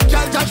independent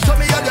girl, just show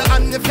me all your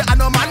hand. If you have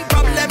no man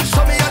problem,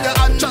 show me all your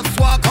hand. Just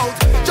walk out,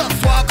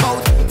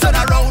 turn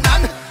around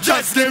and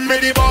just give me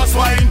the boss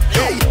wine.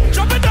 Hey,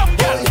 drop it down,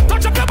 girl.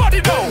 Touch up your body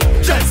now.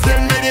 Just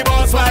give me the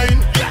boss wine.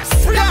 Yes,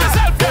 free up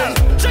yourself, girl.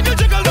 Jiggle,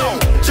 jiggle now.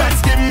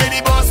 Just give me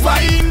the boss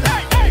wine.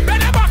 Hey, hey,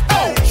 bend your back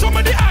now. Show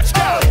me the arch,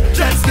 girl.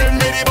 Just give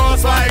me the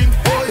boss wine.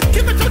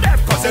 Give it to them.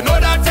 Cause you know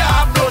that you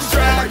have no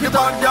strength. The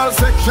bad girl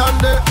section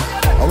there.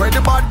 Away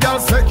the bad girl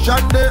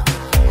section there.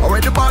 Away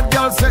the bad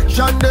girl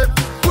section there.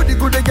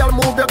 Goody girl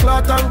move your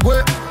cloth and go.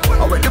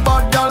 Away the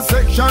bad girl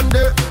section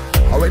there.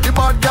 Away the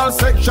bad girl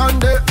section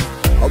there.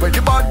 Away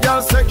the bad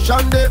girl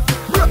section there.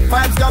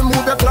 Vibes girl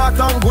move your cloth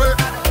and go.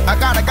 I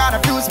got a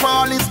few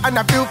smallies and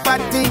a few fat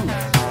things.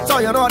 So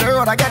you know the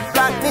road I get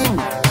flattening.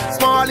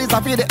 Smallies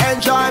I feel the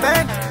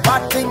enjoyment.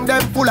 Fat thing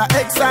them full of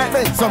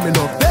excitement. So me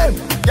love them.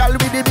 Girl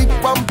with the big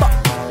bumper.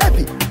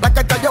 Heavy like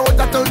a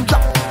Toyota Tundra.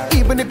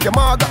 even if you're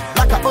maga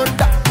like a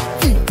Honda.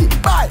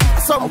 Bye.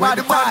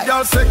 Somebody bad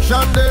girl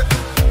section there.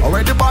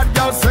 Already bad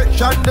girl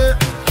section there.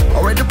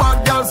 Already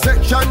bad girl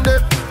section there.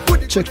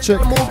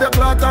 Check. Move the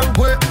cloth and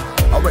go.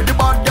 Already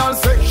bad girl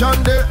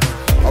section there.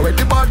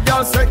 Already bad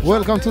girl section.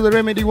 Welcome to the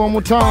Remedy one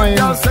more time.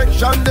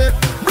 Section there.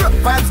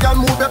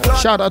 Move the cloth.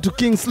 Shout out to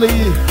Kingsley.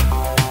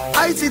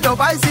 Ice it up,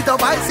 ice it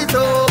up, ice it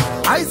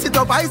up. Ice it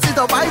up, ice it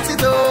up, ice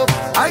it up.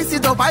 Ice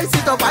it up, ice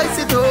it up, ice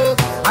it up.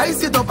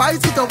 Ice it up,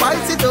 ice it up,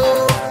 ice it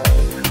up.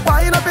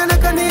 Wine up your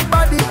little neat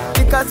body,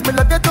 because me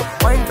love you to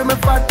wine to me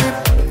fat tip.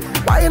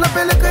 Wine up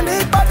your little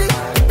neat body,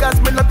 because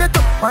me love you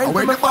to wine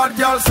to me bad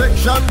girl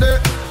section there.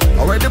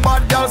 Already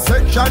bad girl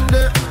section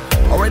there.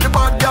 Already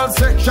bad girl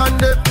section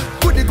there.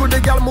 Goody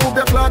girl move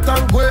your cloth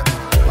and go.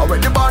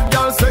 Already bad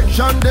girl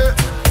section there.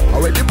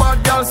 Already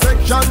bad girl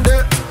section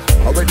there.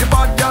 Already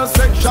bad girl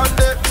section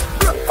there.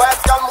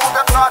 Fast girl move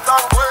your cloth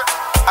and go.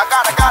 I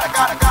gotta.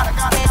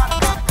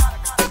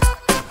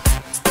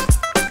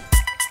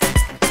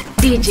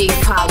 DJ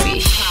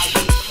Fabisch.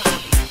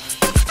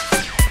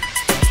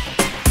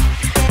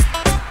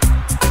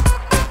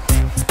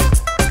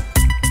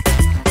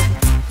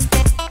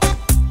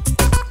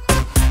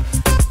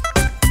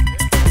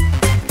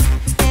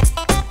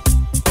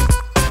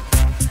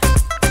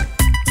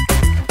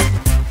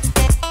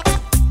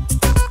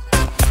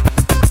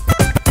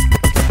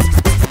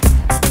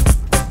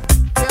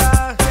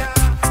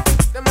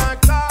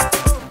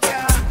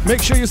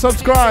 Make sure you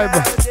subscribe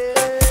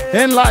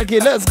and like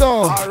it. Let's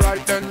go.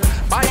 Alright then,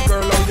 my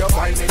girl, how you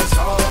whining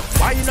so?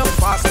 Wine up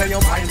fast, then you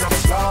wine up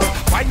slow.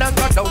 Wine and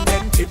go down,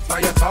 then tip by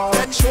your toe.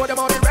 Then show them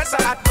how the rest of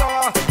that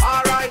go.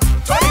 Alright,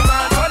 Tony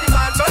man.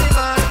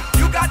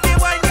 You got the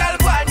wine, girl,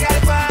 man.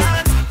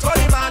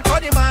 Tony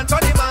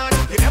man.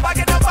 You never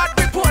get a bad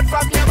report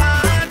from your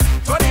man.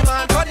 Tony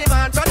man.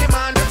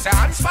 Them say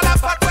hands fall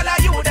apart, well, are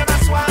you them a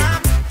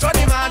swam?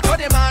 Tony man.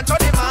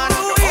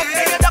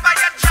 Okay, you never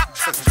get chopped.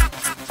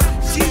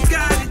 She's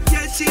got it,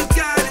 yeah, she's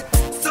got it.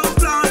 So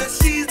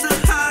flawless, she's the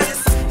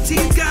hottest.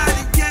 She's got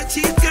it, yeah,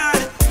 she's got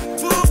it.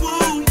 Woo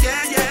woo,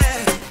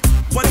 yeah.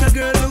 What a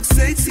girl looks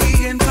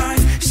sexy and fine.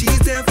 She's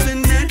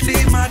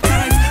definitely my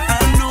type. I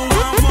know I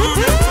want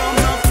her from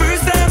the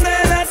first time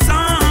that I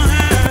saw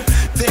her.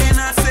 Then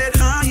I said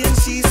hi and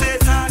she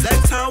said hi.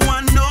 That's how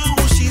I know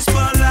she's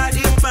polite.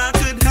 If I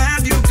could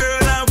have you,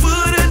 girl, I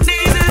wouldn't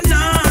need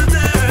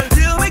another.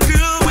 Tell me,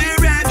 girl, where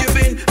have you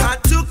been? I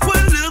took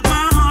one look,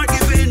 my heart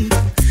given.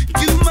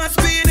 You must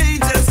be an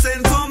angel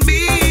sent for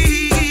me.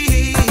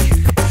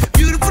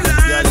 Beautiful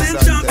eyes and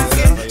chocolate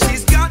skin.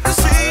 She's got the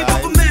shape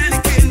of a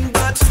mannequin,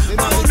 but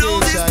oh no,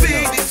 this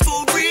baby's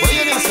for real.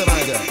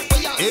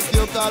 If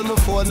you call my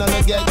phone and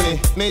you get me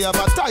have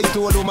a tight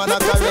old woman that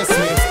caress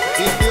me.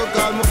 If you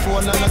call my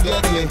phone and you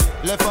get me,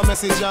 left a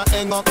message and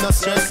hang up, no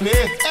stress me.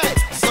 Hey,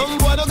 some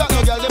boy don't got no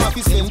girl, them have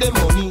to spend them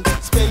money.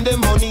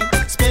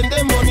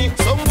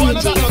 Some boy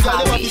don't got no girl,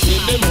 them have to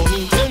spend them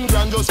money. 10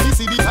 grand just to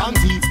see the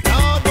panty.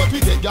 Nah, but we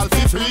get girl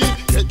for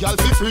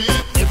free.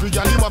 Every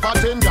girl you have a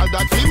 10 girl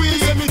that fee we.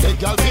 Say me get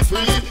girl for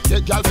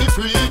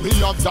free. We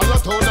have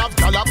dollar town, have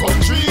dollar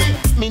country.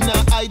 Me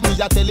nah hide, me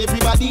a tell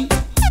everybody.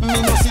 Me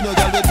no see no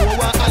girl we go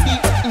one addy.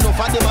 No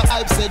for them a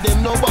hype, say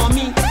them no want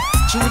me.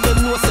 True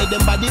them no say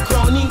them body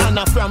crowning. And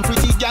a from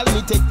pretty girl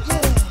me take.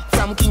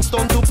 From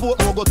Kingston to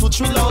Portmore go to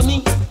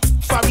Trelawney.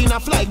 Foreign a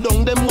fly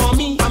down them want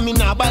me. And me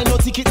nah buy no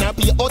ticket, nah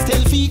pay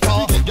hotel fee.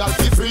 Get girl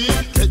for free.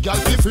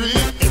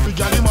 Every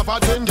girl him have a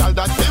 10 girl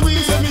that fee we.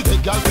 Say me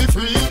get girl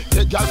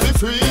for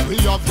free. We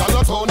have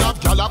dollar town, have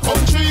dollar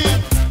country.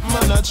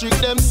 Man a trick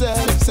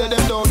themselves, say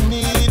them don't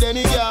need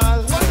any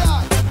girl.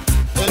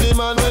 Any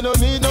man we don't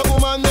need no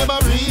woman never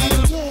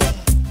real.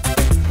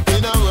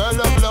 In a world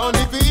of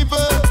lonely people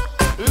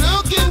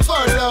looking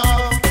for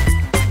love.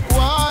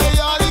 Why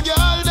all the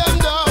girls them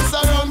dance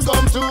around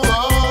come to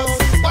us?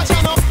 Watch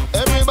out now,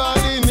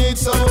 everybody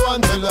needs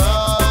someone to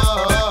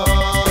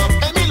love.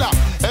 Emila,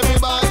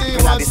 everybody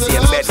wants to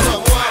love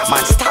someone.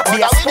 Man, stop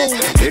the fool.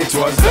 It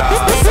was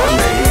last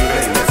Sunday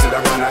evening. They said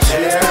I'm gonna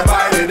share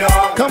by the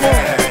dog. Come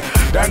on.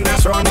 Then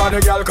this round by the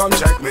girl come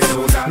check me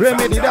Susan.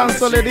 Remedy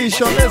Dancehall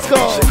Edition, let's go.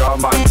 She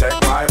come and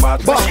take my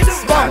butt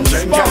and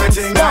drink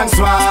everything and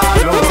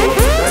swallow.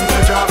 Then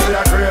she drop to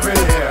your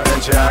craving here.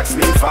 Then she asks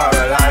me for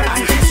a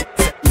life.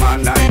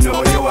 Man, I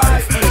know your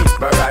wife,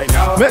 but right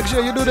now make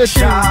sure you do the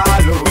shit.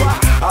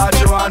 All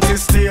you want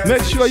is stay.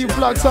 Make sure you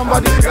plug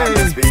somebody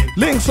today.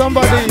 Link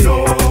somebody.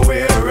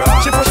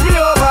 She push me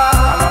over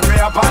and me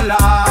up and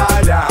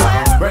lie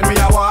down. When me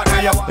a walk,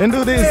 and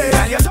do this.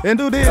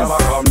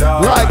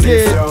 Like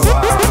it.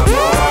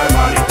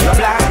 You're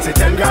blind,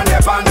 10 grand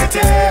up on the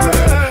table.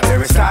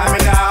 There is time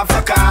enough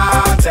for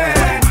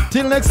content.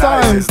 Till next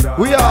time,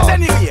 we are.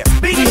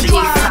 Biggie she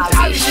want,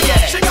 Ali she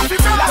get. She got fi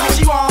Johnny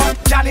she want,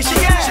 Johnny she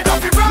get. She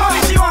got fi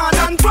money she want,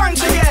 and Twan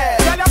she get.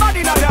 Girl your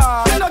body not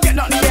done, you no get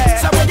nothing yet.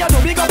 So when you do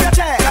big up your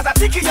chest, cause I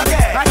think you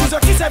get. I use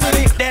your kiss every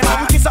lick, then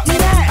I will kiss up me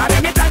neck. And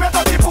anytime you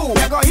touch the pool,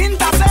 you go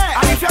intercept.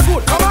 And if you're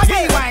good, come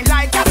again, wine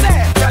like I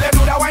said. Girl you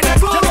do the wine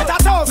and good, you get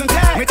 1,000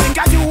 texts. Me think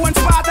of you and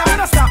Sparta, you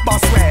no stop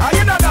boss way. And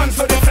you no dance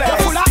to the flex.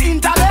 You full of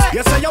intellect,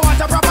 you say you want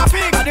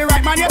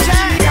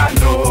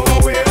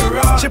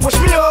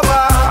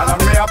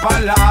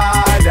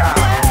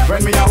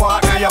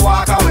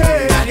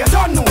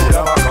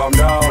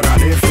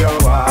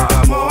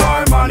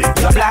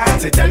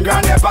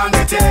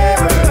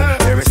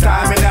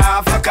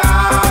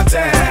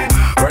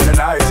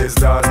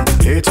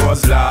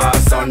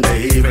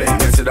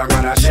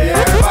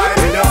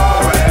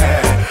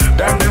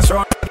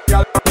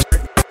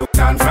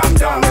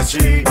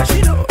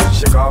she do?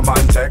 She come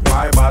and take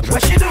my bottle.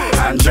 What she do?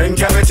 And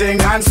drink everything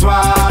and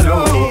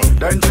swallow.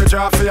 Then she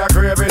drop for your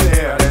craving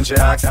here. Then she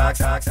ask.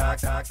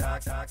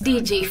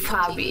 DJ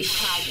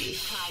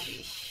Fabisch.